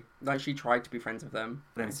she? Like, she tried to be friends with them.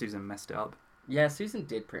 But then Susan messed it up. Yeah, Susan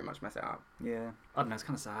did pretty much mess it up. Yeah. I don't know, it's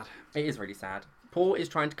kind of sad. It is really sad. Paul is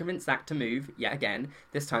trying to convince Zach to move, yet again,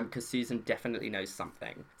 this time because Susan definitely knows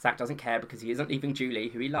something. Zach doesn't care because he isn't leaving Julie,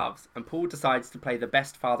 who he loves, and Paul decides to play the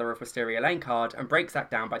best father of Wisteria Lane card and breaks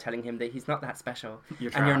Zach down by telling him that he's not that special,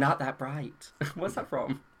 You're and you're trash. not that bright. What's that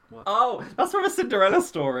from? What? Oh, that's from a Cinderella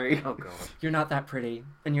story. Oh, God. You're not that pretty,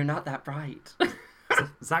 and you're not that bright.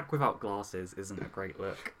 Zach without glasses isn't a great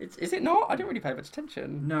look. Is it not? I didn't really pay much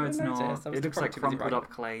attention. No, I it's didn't not. notice. I was It looks like probably too busy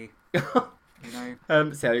crumpled writing. up clay. You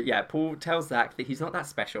know? So yeah, Paul tells Zach that he's not that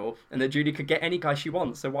special and that Julie could get any guy she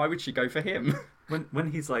wants, so why would she go for him?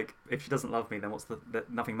 When he's like, if she doesn't love me, then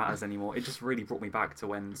that nothing matters anymore. It just really brought me back to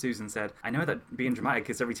when Susan said, I know that being dramatic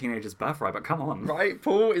is every teenager's birthright, but come on. Right?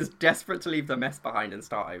 Paul is desperate to leave the mess behind and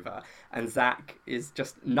start over, and Zach is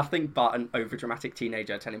just nothing but an overdramatic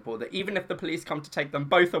teenager telling Paul that even if the police come to take them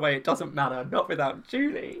both away, it doesn't matter, not without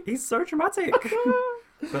Julie. He's so dramatic.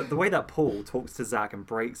 But the way that Paul talks to Zach and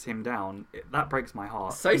breaks him down, that breaks my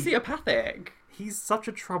heart. Sociopathic. He's such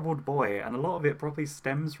a troubled boy, and a lot of it probably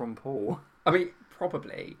stems from Paul. I mean,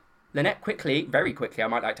 probably. Lynette quickly, very quickly, I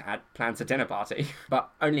might like to add, plans a dinner party, but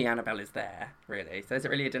only Annabelle is there, really. So is it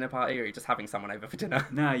really a dinner party, or are you just having someone over for dinner?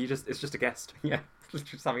 No, it's just a guest. Yeah,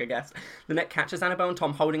 just having a guest. Lynette catches Annabelle and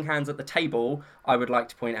Tom holding hands at the table, I would like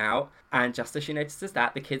to point out, and just as she notices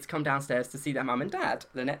that, the kids come downstairs to see their mum and dad.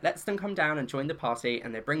 Lynette lets them come down and join the party,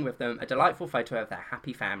 and they bring with them a delightful photo of their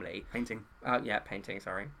happy family. Painting. Painting,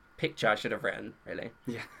 sorry. Picture, I should have written, really.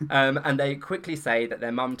 Yeah. And they quickly say that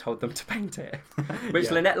their mum told them to paint it, which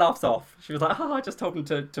Yeah. Lynette laughs off. She was like, I just told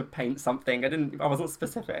them to paint something. I wasn't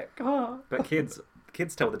specific. Oh. But kids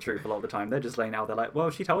tell the truth a lot of the time. They're just laying out. They're like,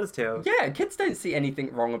 well, she told us to. Yeah, kids don't see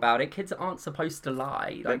anything wrong about it. Kids aren't supposed to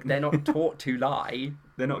lie. Like, they're not taught to lie.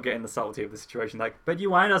 They're not getting the subtlety of the situation. Like, but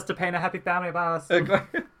you wanted us to paint a happy family of us.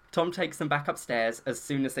 Tom takes them back upstairs as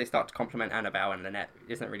soon as they start to compliment Annabelle, and Lynette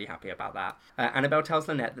isn't really happy about that. Annabelle tells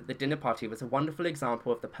Lynette that the dinner party was a wonderful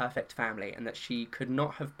example of the perfect family and that she could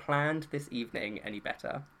not have planned this evening any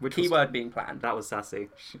better. Keyword being planned. That was sassy.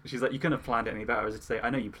 She's like, you couldn't have planned it any better. I was to say, I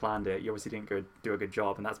know you planned it. You obviously didn't do a good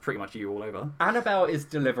job, and that's pretty much you all over. Annabelle is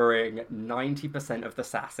delivering 90% of the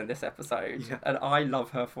sass in this episode, Yeah. and I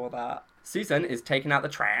love her for that. Susan is taking out the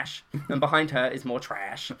trash, and behind her is more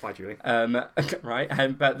trash. Why, Julie?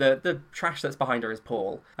 Right? But the trash that's behind her is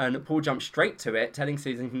Paul. And Paul jumps straight to it, telling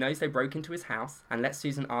Susan he knows they broke into his house, and lets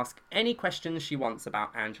Susan ask any questions she wants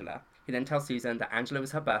about Angela. He then tells Susan that Angela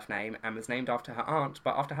was her birth name and was named after her aunt,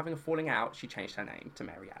 but after having a falling out, she changed her name to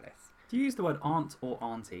Mary Alice. Do you use the word aunt or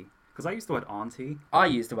auntie? Because I use the word auntie. I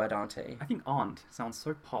use the word auntie. I think aunt sounds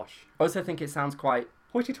so posh. I also think it sounds quite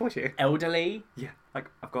Hoity-toity. elderly. Yeah, like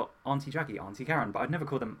I've got Auntie Jackie, Auntie Karen, but I'd never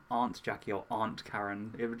call them Aunt Jackie or Aunt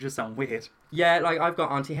Karen. It would just sound weird. Yeah, like I've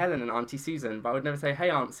got Auntie Helen and Auntie Susan, but I would never say, hey,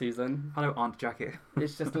 Aunt Susan. Hello, Aunt Jackie.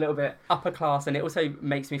 It's just a little bit upper class, and it also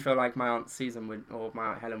makes me feel like my Aunt Susan or my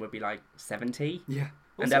Aunt Helen would be like 70. Yeah.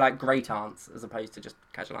 And they're like great aunts as opposed to just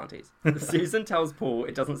casual aunties. Susan tells Paul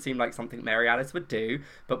it doesn't seem like something Mary Alice would do,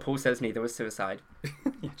 but Paul says neither was suicide.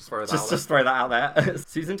 Yeah, just throw that out there. Just throw that out there.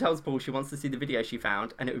 Susan tells Paul she wants to see the video she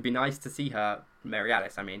found, and it would be nice to see her, Mary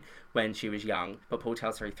Alice, when she was young. But Paul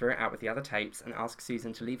tells her he threw it out with the other tapes and asks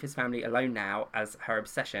Susan to leave his family alone now, as her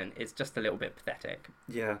obsession is just a little bit pathetic.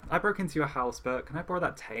 Yeah, I broke into your house, but can I borrow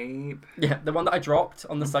that tape? Yeah, the one that I dropped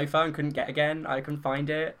on the sofa and couldn't get again. I couldn't find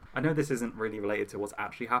it. I know this isn't really related to what's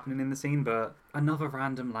actually happening in the scene, but another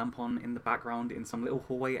random lamp on in the background in some little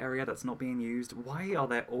hallway area that's not being used. Why are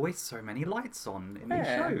there always so many lights on in these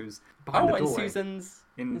shows? Behind the in doorway. Susan's...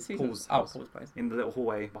 In Susan's... Paul's Paul's place. in the little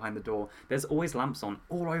hallway behind the door. There's always lamps on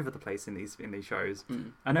all over the place in these shows.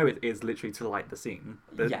 Mm. I know it is literally to light the scene.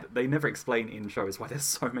 Yeah. They never explain in shows why there's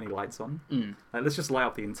so many lights on. Mm. Like, let's just light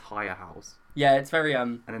up the entire house Yeah, it's very...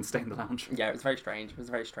 and then stay in the lounge. Yeah, it was very strange. It was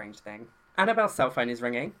a very strange thing. Annabelle's cell phone is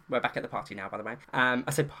ringing. We're back at the party now, by the way. I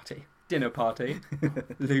said party. dinner party,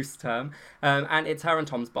 loose term, and it's her and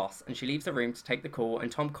Tom's boss, and she leaves the room to take the call,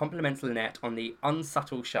 and Tom compliments Lynette on the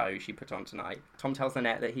unsubtle show she put on tonight. Tom tells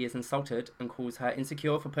Lynette that he is insulted and calls her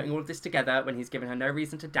insecure for putting all of this together when he's given her no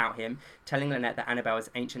reason to doubt him, telling Lynette that Annabelle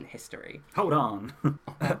is ancient history. Hold on.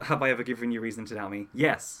 Have I ever given you reason to doubt me?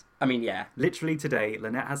 Yes. I mean, yeah. Literally today,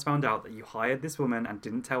 Lynette has found out that you hired this woman and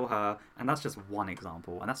didn't tell her, and that's just one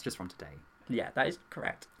example, and that's just from today. Yeah, that is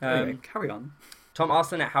correct. Anyway, carry on. Tom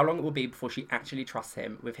asks Lynette how long it will be before she actually trusts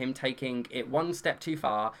him, with him taking it one step too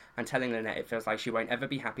far and telling Lynette it feels like she won't ever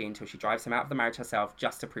be happy until she drives him out of the marriage herself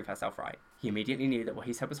just to prove herself right. He immediately knew that what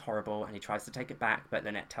he said was horrible and he tries to take it back, but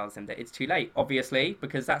Lynette tells him that it's too late, obviously,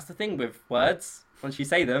 because that's the thing with words. Once you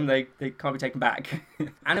say them, they can't be taken back.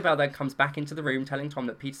 Annabelle then comes back into the room telling Tom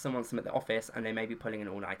that Peterson wants them at the office and they may be pulling an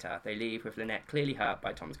all-nighter. They leave with Lynette clearly hurt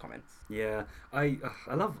by Tom's comments. Yeah, I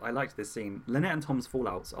liked this scene. Lynette and Tom's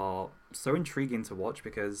fallouts are so intriguing to watch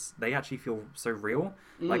because they actually feel so real.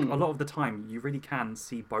 Like, a lot of the time, you really can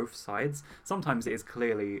see both sides. Sometimes it is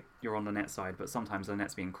clearly you're on Lynette's side, but sometimes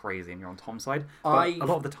Lynette's being crazy and you're on Tom's side. But a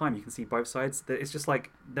lot of the time, you can see both sides. It's just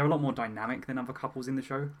like, they're a lot more dynamic than other couples in the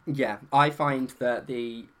show. Yeah, I find that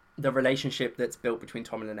the relationship that's built between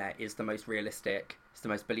Tom and Lynette is the most realistic, it's the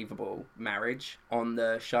most believable marriage on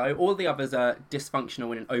the show. All the others are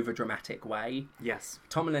dysfunctional in an overdramatic way. Yes.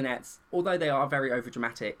 Tom and Lynette's, although they are very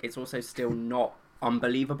overdramatic, it's also still not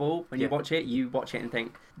unbelievable when you watch it. You watch it and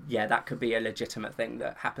think, yeah, that could be a legitimate thing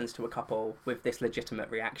that happens to a couple with this legitimate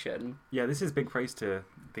reaction. Yeah, this is big praise to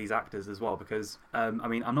these actors as well because, I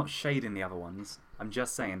mean, I'm not shading the other ones. I'm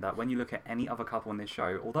just saying that when you look at any other couple in this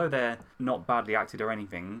show, although they're not badly acted or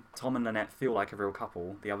anything, Tom and Lynette feel like a real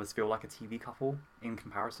couple. The others feel like a TV couple in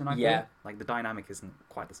comparison, I feel. Like, the dynamic isn't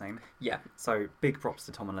quite the same. Yeah. So, big props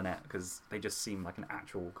to Tom and Lynette because they just seem like an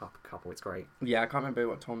actual couple. It's great. Yeah, I can't remember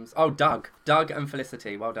what Tom's... Oh, Doug. Doug and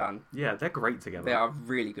Felicity. Well done. Yeah, they're great together. They are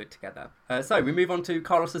really good together. So, we move on to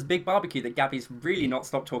Carlos's big barbecue that Gabby's really not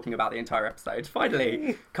stopped talking about the entire episode.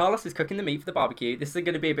 Finally, Carlos is cooking the meat for the barbecue. This is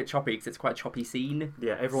going to be a bit choppy because it's quite a choppy scene.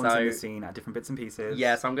 Yeah, everyone's in the scene at different bits and pieces.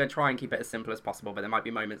 Yeah, so I'm going to try and keep it as simple as possible, but there might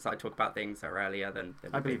be moments that I talk about things that are earlier than...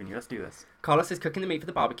 I believe in you. Let's do this. Carlos is cooking the meat for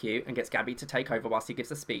the barbecue and gets Gabby to take over whilst he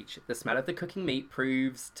gives a speech. The smell of the cooking meat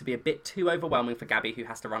proves to be a bit too overwhelming for Gabby, who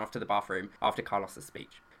has to run off to the bathroom after Carlos's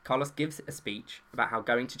speech. Carlos gives a speech about how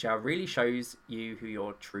going to jail really shows you who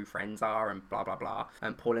your true friends are and blah, blah, blah.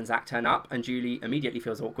 And Paul and Zach turn up and Julie immediately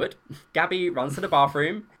feels awkward. Gabby runs to the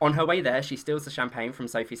bathroom. On her way there, she steals the champagne from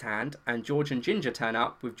Sophie's hand and George and Ginger turn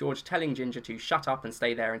up, with George telling Ginger to shut up and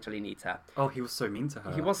stay there until he needs her. Oh, he was so mean to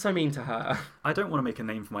her. He was so mean to her. I don't want to make a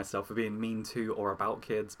name for myself for being mean to or about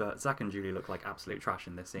kids, but Zach and Julie look like absolute trash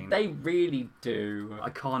in this scene. They really do. I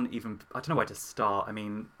don't know where to start. I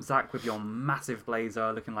mean, Zach with your massive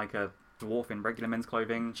blazer looking like a dwarf in regular men's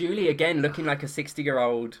clothing. Julie, again, looking like a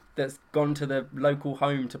 60-year-old that's gone to the local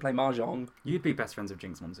home to play mahjong. You'd be best friends with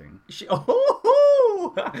Jinx Monsoon. She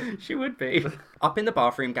would be. Up in the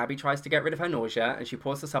bathroom, Gabby tries to get rid of her nausea and she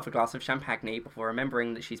pours herself a glass of champagne before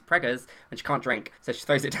remembering that she's preggers and she can't drink, so she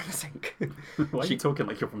throws it down the sink. Why are you talking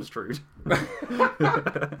like you're from Strood?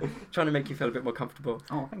 Trying to make you feel a bit more comfortable.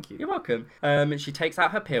 Oh, thank you. You're welcome. She takes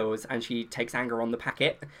out her pills and she takes anger on the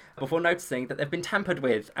packet before noticing that they've been tampered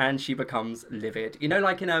with, and she becomes livid. You know,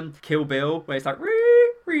 like in Kill Bill, where it's like...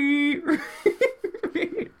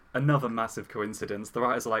 Another massive coincidence. The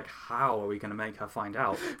writers are like, how are we going to make her find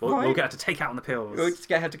out? We'll get her to take out on the pills. We'll just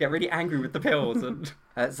get her to get really angry with the pills. And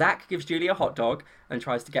Zach gives Julie a hot dog and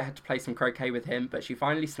tries to get her to play some croquet with him, but she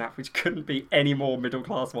finally snaps, which couldn't be any more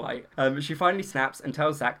middle-class white. She finally snaps and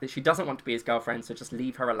tells Zach that she doesn't want to be his girlfriend, so just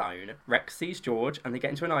leave her alone. Rex sees George, and they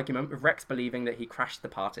get into an argument, with Rex believing that he crashed the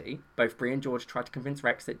party. Both Bree and George try to convince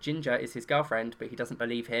Rex that Ginger is his girlfriend, but he doesn't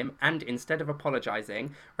believe him, and instead of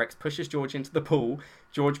apologising, Rex pushes George into the pool.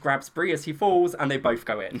 George grabs Bree as he falls, and they both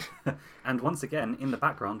go in. And once again, in the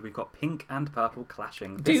background, we've got pink and purple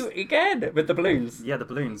clashing. Again, with the balloons. Yeah, the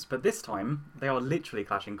balloons. But this time, they are literally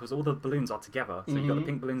clashing, because all the balloons are together. So you've got the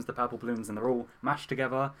pink balloons, the purple balloons, and they're all mashed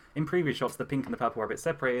together. In previous shots, the pink and the purple were a bit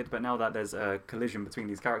separated, but now that there's a collision between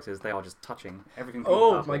these characters, they are just touching. Everything pink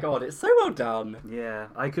and purple. My god, it's so well done. Yeah,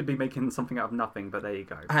 I could be making something out of nothing, but there you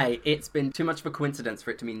go. Hey, it's been too much of a coincidence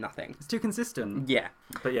for it to mean nothing. It's too consistent. Yeah.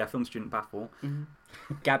 But yeah, film student baffle.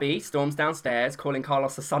 Gabby storms downstairs, calling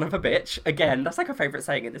Carlos a son of a bitch. Again, that's like her favourite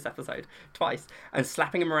saying in this episode. Twice. And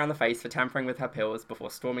slapping him around the face for tampering with her pills before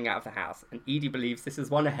storming out of the house. And Edie believes this is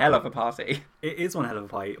one hell of a party. It is one hell of a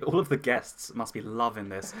party. All of the guests must be loving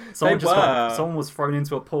this. Were. Someone was thrown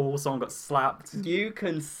into a pool, someone got slapped. You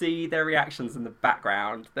can see their reactions in the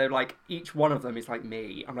background. They're like, each one of them is like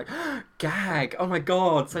me. I'm like, gag. Oh my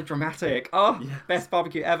god, so dramatic. Oh, Yes. best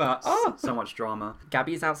barbecue ever. Oh. So much drama.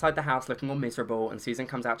 Gabby's outside the house looking all miserable, and Susan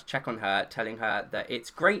comes out to check on her, telling her that it's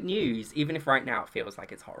great news, even if right now it feels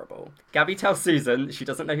like it's horrible. Gabby tells Susan she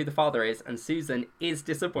doesn't know who the father is, and Susan is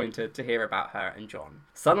disappointed to hear about her and John.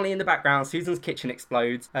 Suddenly in the background, Susan's kitchen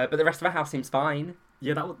explodes, but the rest of her house seems fine.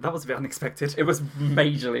 Yeah, that was a bit unexpected. It was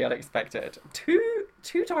majorly unexpected.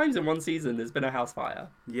 Two times in one season there's been a house fire.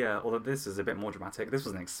 Yeah, although this is a bit more dramatic. This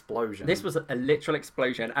was an explosion. This was a literal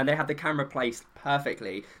explosion, and they had the camera placed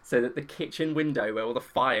perfectly so that the kitchen window where all the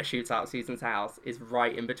fire shoots out of Susan's house is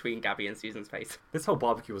right in between Gabby and Susan's face. This whole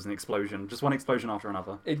barbecue was an explosion. Just one explosion after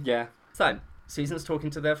another. Yeah. So, Susan's talking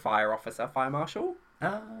to the fire officer, fire marshal?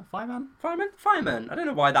 Fireman? Fireman. I don't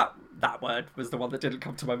know why that word was the one that didn't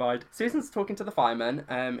come to my mind. Susan's talking to the fireman,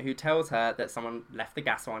 who tells her that someone left the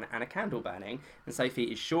gas on and a candle burning, and Sophie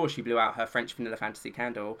is sure she blew out her French Vanilla Fantasy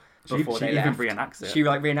candle before they left. She even reenacts it. She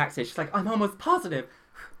reenacts it. She's like, I'm almost positive.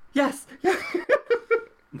 Yes.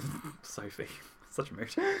 Sophie. Such a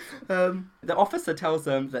mood. The officer tells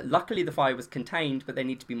them that luckily the fire was contained, but they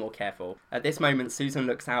need to be more careful. At this moment, Susan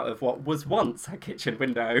looks out of what was once her kitchen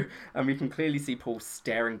window, and we can clearly see Paul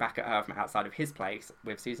staring back at her from outside of his place,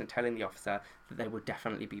 with Susan telling the officer that they would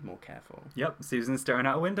definitely be more careful. Yep, Susan's staring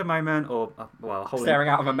out a window moment, or, a hole Staring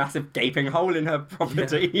out of a massive gaping hole in her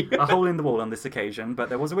property. a hole in the wall on this occasion, but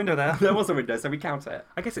there was a window there. There was a window, so we count it.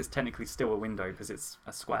 I guess it's technically still a window because it's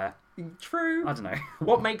a square. True. I don't know.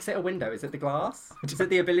 What makes it a window? Is it the glass? Is it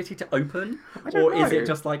the ability to open? don't Or is know. it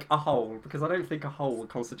just like a hole? Because I don't think a hole would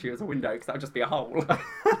constitute as a window, because that would just be a hole.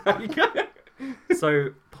 So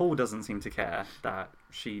Paul doesn't seem to care that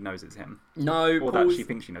she knows it's him. No, Or that she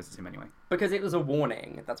thinks she knows it's him anyway. because it was a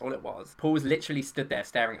warning. That's all it was. Paul was literally stood there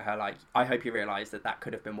staring at her like, I hope you realise that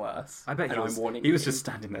could have been worse. I bet and he was, I'm warning he was you. just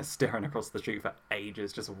standing there staring across the street for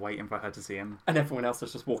ages, just waiting for her to see him. And everyone else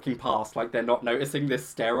was just walking past like they're not noticing this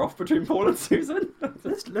stare off between Paul and Susan.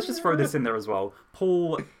 Let's just throw this in there as well.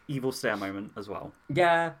 Paul, evil stare moment as well.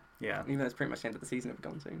 Yeah. Yeah. Even though it's pretty much the end of the season if we've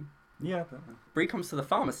gone soon. Yeah. Bree comes to the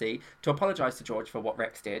pharmacy to apologise to George for what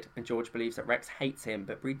Rex did, and George believes that Rex hates him,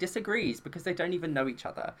 but Bree disagrees because they don't even know each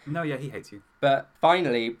other. No, yeah, he hates you. But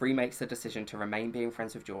finally, Bree makes the decision to remain being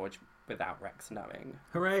friends with George without Rex knowing.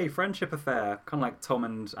 Hooray, friendship affair. Kind of like Tom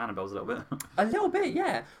and Annabelle's a little bit. A little bit,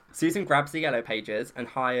 yeah. Susan grabs the yellow pages and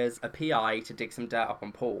hires a PI to dig some dirt up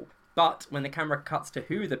on Paul. But when the camera cuts to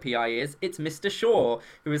who the PI is, it's Mr. Shaw,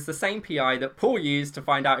 who is the same PI that Paul used to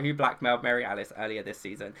find out who blackmailed Mary Alice earlier this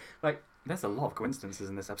season. Like, There's a lot of coincidences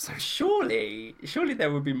in this episode. surely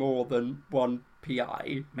there would be more than one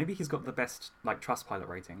PI. Maybe he's got the best, Trustpilot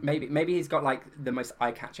rating. Maybe he's got, the most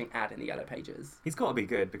eye-catching ad in the yellow pages. He's got to be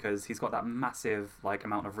good because he's got that massive,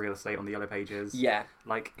 amount of real estate on the yellow pages. Yeah.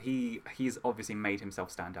 He's obviously made himself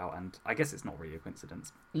stand out, and I guess it's not really a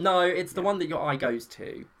coincidence. No, it's the one that your eye goes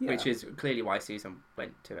to, Yeah. which is clearly why Susan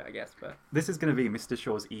went to it, I guess, but... This is going to be Mr.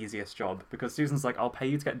 Shaw's easiest job because Susan's like, I'll pay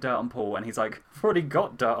you to get dirt on Paul, and he's like, I've already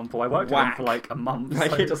got dirt on Paul. I worked with him Whack. for a month. Like,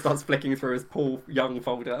 so- he just starts flicking through his Paul Young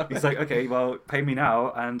folder. He's like, okay, well, pay me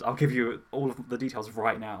now, and I'll give you all of the details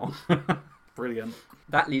right now. Brilliant.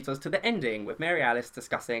 That leads us to the ending, with Mary Alice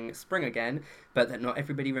discussing spring again, but that not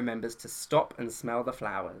everybody remembers to stop and smell the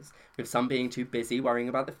flowers, with some being too busy worrying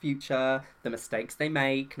about the future, the mistakes they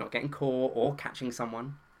make, not getting caught, or catching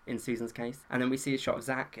someone, in Susan's case. And then we see a shot of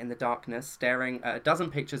Zach in the darkness, staring at a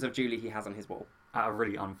dozen pictures of Julie he has on his wall. At a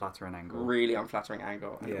really unflattering angle. Really unflattering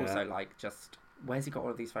angle, and Yeah. also, just... Where's he got all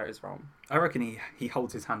of these photos from? I reckon he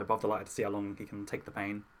holds his hand above the lighter to see how long he can take the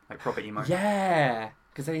pain. Like proper emo. Yeah!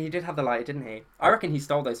 Because he did have the lighter, didn't he? I reckon he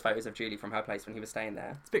stole those photos of Julie from her place when he was staying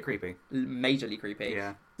there. It's a bit creepy. Majorly creepy.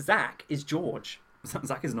 Yeah. Zach is George.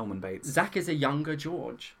 Zach is Norman Bates. Zach is a younger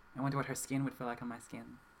George. I wonder what her skin would feel like on my skin.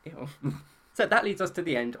 Ew. So that leads us to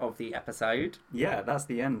the end of the episode. Yeah, that's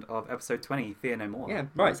the end of episode 20, Fear No More. Yeah,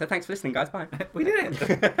 right. So thanks for listening, guys. Bye. We did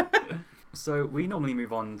it! So we normally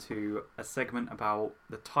move on to a segment about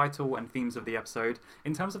the title and themes of the episode.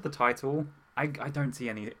 In terms of the title, I don't see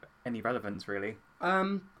any relevance, really.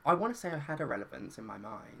 I want to say I had a relevance in my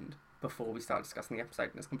mind. before we started discussing the episode,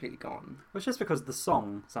 and it's completely gone. Well, it's just because the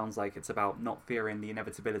song sounds like it's about not fearing the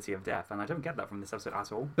inevitability of death, and I don't get that from this episode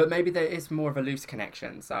at all. But maybe there is more of a loose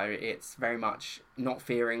connection, so it's very much not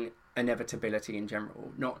fearing inevitability in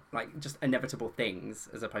general, not like just inevitable things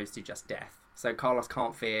as opposed to just death. So Carlos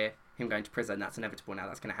can't fear him going to prison. That's inevitable now.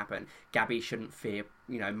 That's going to happen. Gabby shouldn't fear,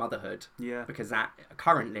 motherhood. Yeah. Because that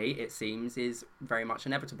currently, it seems, is very much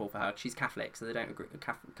inevitable for her. She's Catholic, so they don't agree.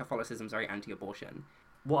 Catholicism's very anti-abortion.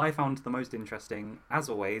 What I found the most interesting, as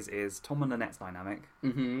always, is Tom and Lynette's dynamic.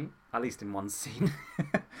 Mm-hmm. At least in one scene.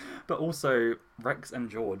 But also, Rex and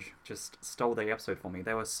George just stole the episode for me.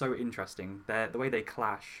 They were so interesting. The way they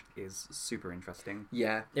clash is super interesting.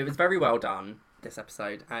 Yeah, it was very well done, this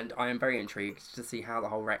episode, and I am very intrigued to see how the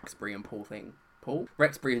whole Rex, Bree and Paul thing...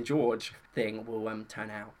 Rex, Bree and George thing will turn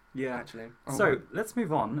out. Yeah. Actually. So, let's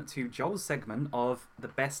move on to Joel's segment of the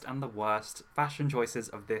best and the worst fashion choices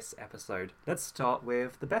of this episode. Let's start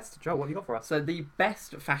with the best. Joel, what have you got for us? So the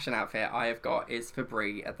best fashion outfit I have got is for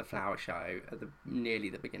Bree at the flower show at nearly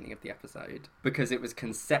the beginning of the episode. Because it was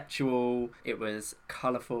conceptual, it was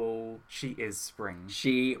colourful. She is spring.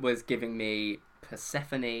 She was giving me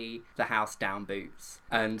Persephone, the house down boots.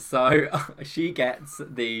 And so she gets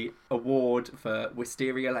the award for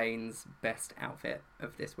Wisteria Lane's best outfit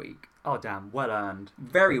of this week. Oh, damn. Well earned.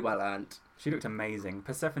 Very well earned. She looked amazing.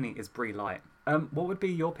 Persephone is Brie Light. What would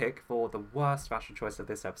be your pick for the worst fashion choice of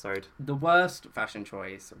this episode? The worst fashion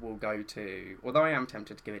choice will go to... Although I am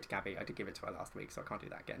tempted to give it to Gabby, I did give it to her last week, so I can't do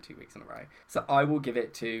that again 2 weeks in a row. So I will give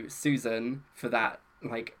it to Susan for that,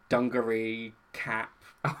 dungaree cap...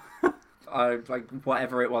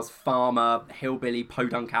 whatever it was, farmer, hillbilly,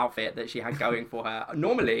 podunk outfit that she had going for her.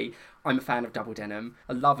 Normally, I'm a fan of double denim.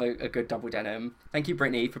 I love a good double denim. Thank you,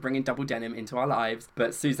 Brittany, for bringing double denim into our lives.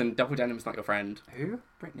 But Susan, double denim's not your friend. Who?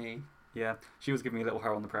 Brittany. Yeah, she was giving me little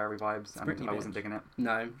Her on the Prairie vibes, and Brittany I wasn't digging it.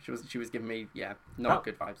 No, she was giving me, not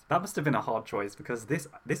good vibes. That must have been a hard choice, because this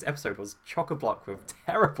episode was chock-a-block with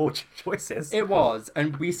terrible choices. It was,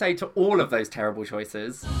 and we say to all of those terrible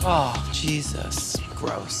choices... Oh, Jesus.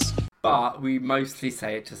 Gross. But we mostly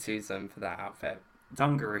say it to Susan for that outfit.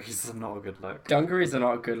 Dungarees are not a good look. Dungarees are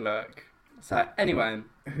not a good look. So, anyway,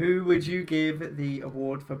 who would you give the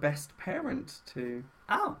award for Best Parent to?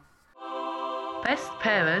 Oh. Best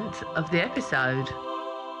Parent of the episode.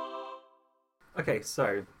 Okay,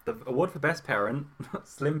 so the award for Best Parent,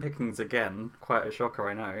 slim pickings again, quite a shocker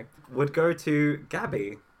I know, would go to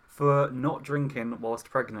Gabby for not drinking whilst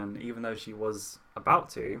pregnant, even though she was about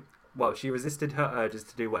to. Well, she resisted her urges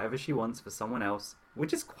to do whatever she wants for someone else,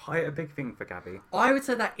 which is quite a big thing for Gabby. I would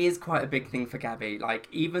say that is quite a big thing for Gabby.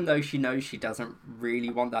 Even though she knows she doesn't really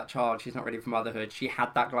want that child, she's not ready for motherhood, she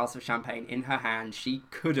had that glass of champagne in her hand. She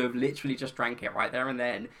could have literally just drank it right there and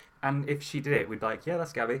then. And if she did it, we'd be like, yeah,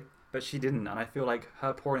 that's Gabby. But she didn't, and I feel like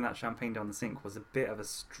her pouring that champagne down the sink was a bit of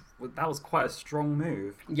that was quite a strong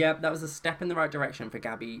move. Yeah, that was a step in the right direction for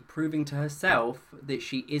Gabby, proving to herself that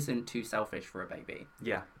she isn't too selfish for a baby.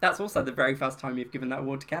 Yeah. That's also the very first time you've given that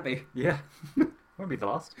award to Gabby. Yeah. Won't be the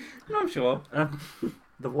last. No, I'm sure.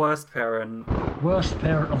 The worst parent. Worst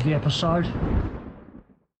parent of the episode.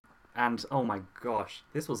 And, oh my gosh,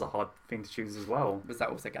 this was a hard thing to choose as well. Was that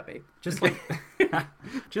also Gabby? Just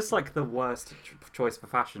like the worst choice for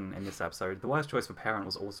fashion in this episode, the worst choice for parent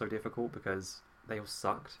was also difficult because they all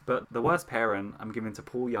sucked. But the worst parent I'm giving to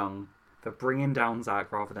Paul Young for bringing down Zach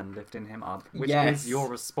rather than lifting him up, which is your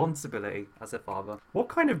responsibility as a father. What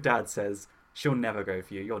kind of dad says, she'll never go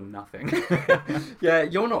for you, you're nothing? Yeah,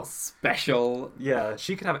 you're not special. Yeah,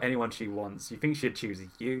 she could have anyone she wants. You think she'd choose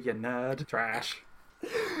you nerd? Trash.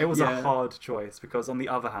 It was a hard choice because on the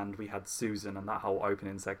other hand we had Susan and that whole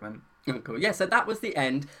opening segment. Oh, cool. Yeah, so that was the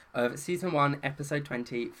end of Season 1, Episode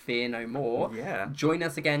 20, Fear No More. Yeah. Join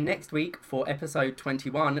us again next week for Episode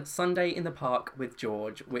 21, Sunday in the Park with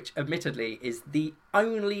George, which admittedly is the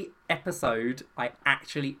only episode I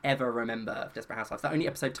actually ever remember of Desperate Housewives. The only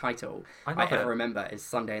episode title I ever remember is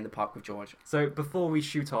Sunday in the Park with George. So before we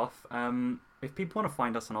shoot off, if people want to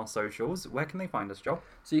find us on our socials, where can they find us, Joel?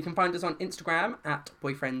 So you can find us on Instagram at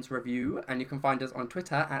Boyfriends Review, and you can find us on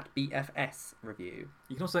Twitter at BFS Review.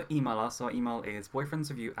 You can also email us. Our email is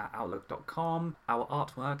boyfriendsreview@outlook.com. Our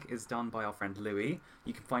artwork is done by our friend Louis.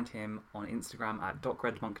 You can find him on Instagram at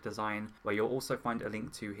DocRedMonkDesign, where you'll also find a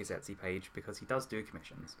link to his Etsy page because he does do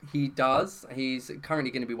commissions. He does. He's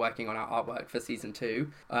currently going to be working on our artwork for Season 2.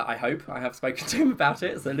 I hope. I have spoken to him about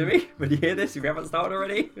it. So Louis, when you hear this, if you haven't started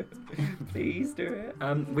already, please do it.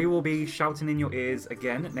 We will be shouting in your ears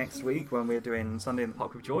again next week when we're doing Sunday in the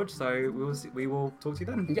Park with George. So we will talk to you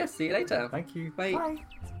then. Yes, see you later. Thank you. Bye. Bye.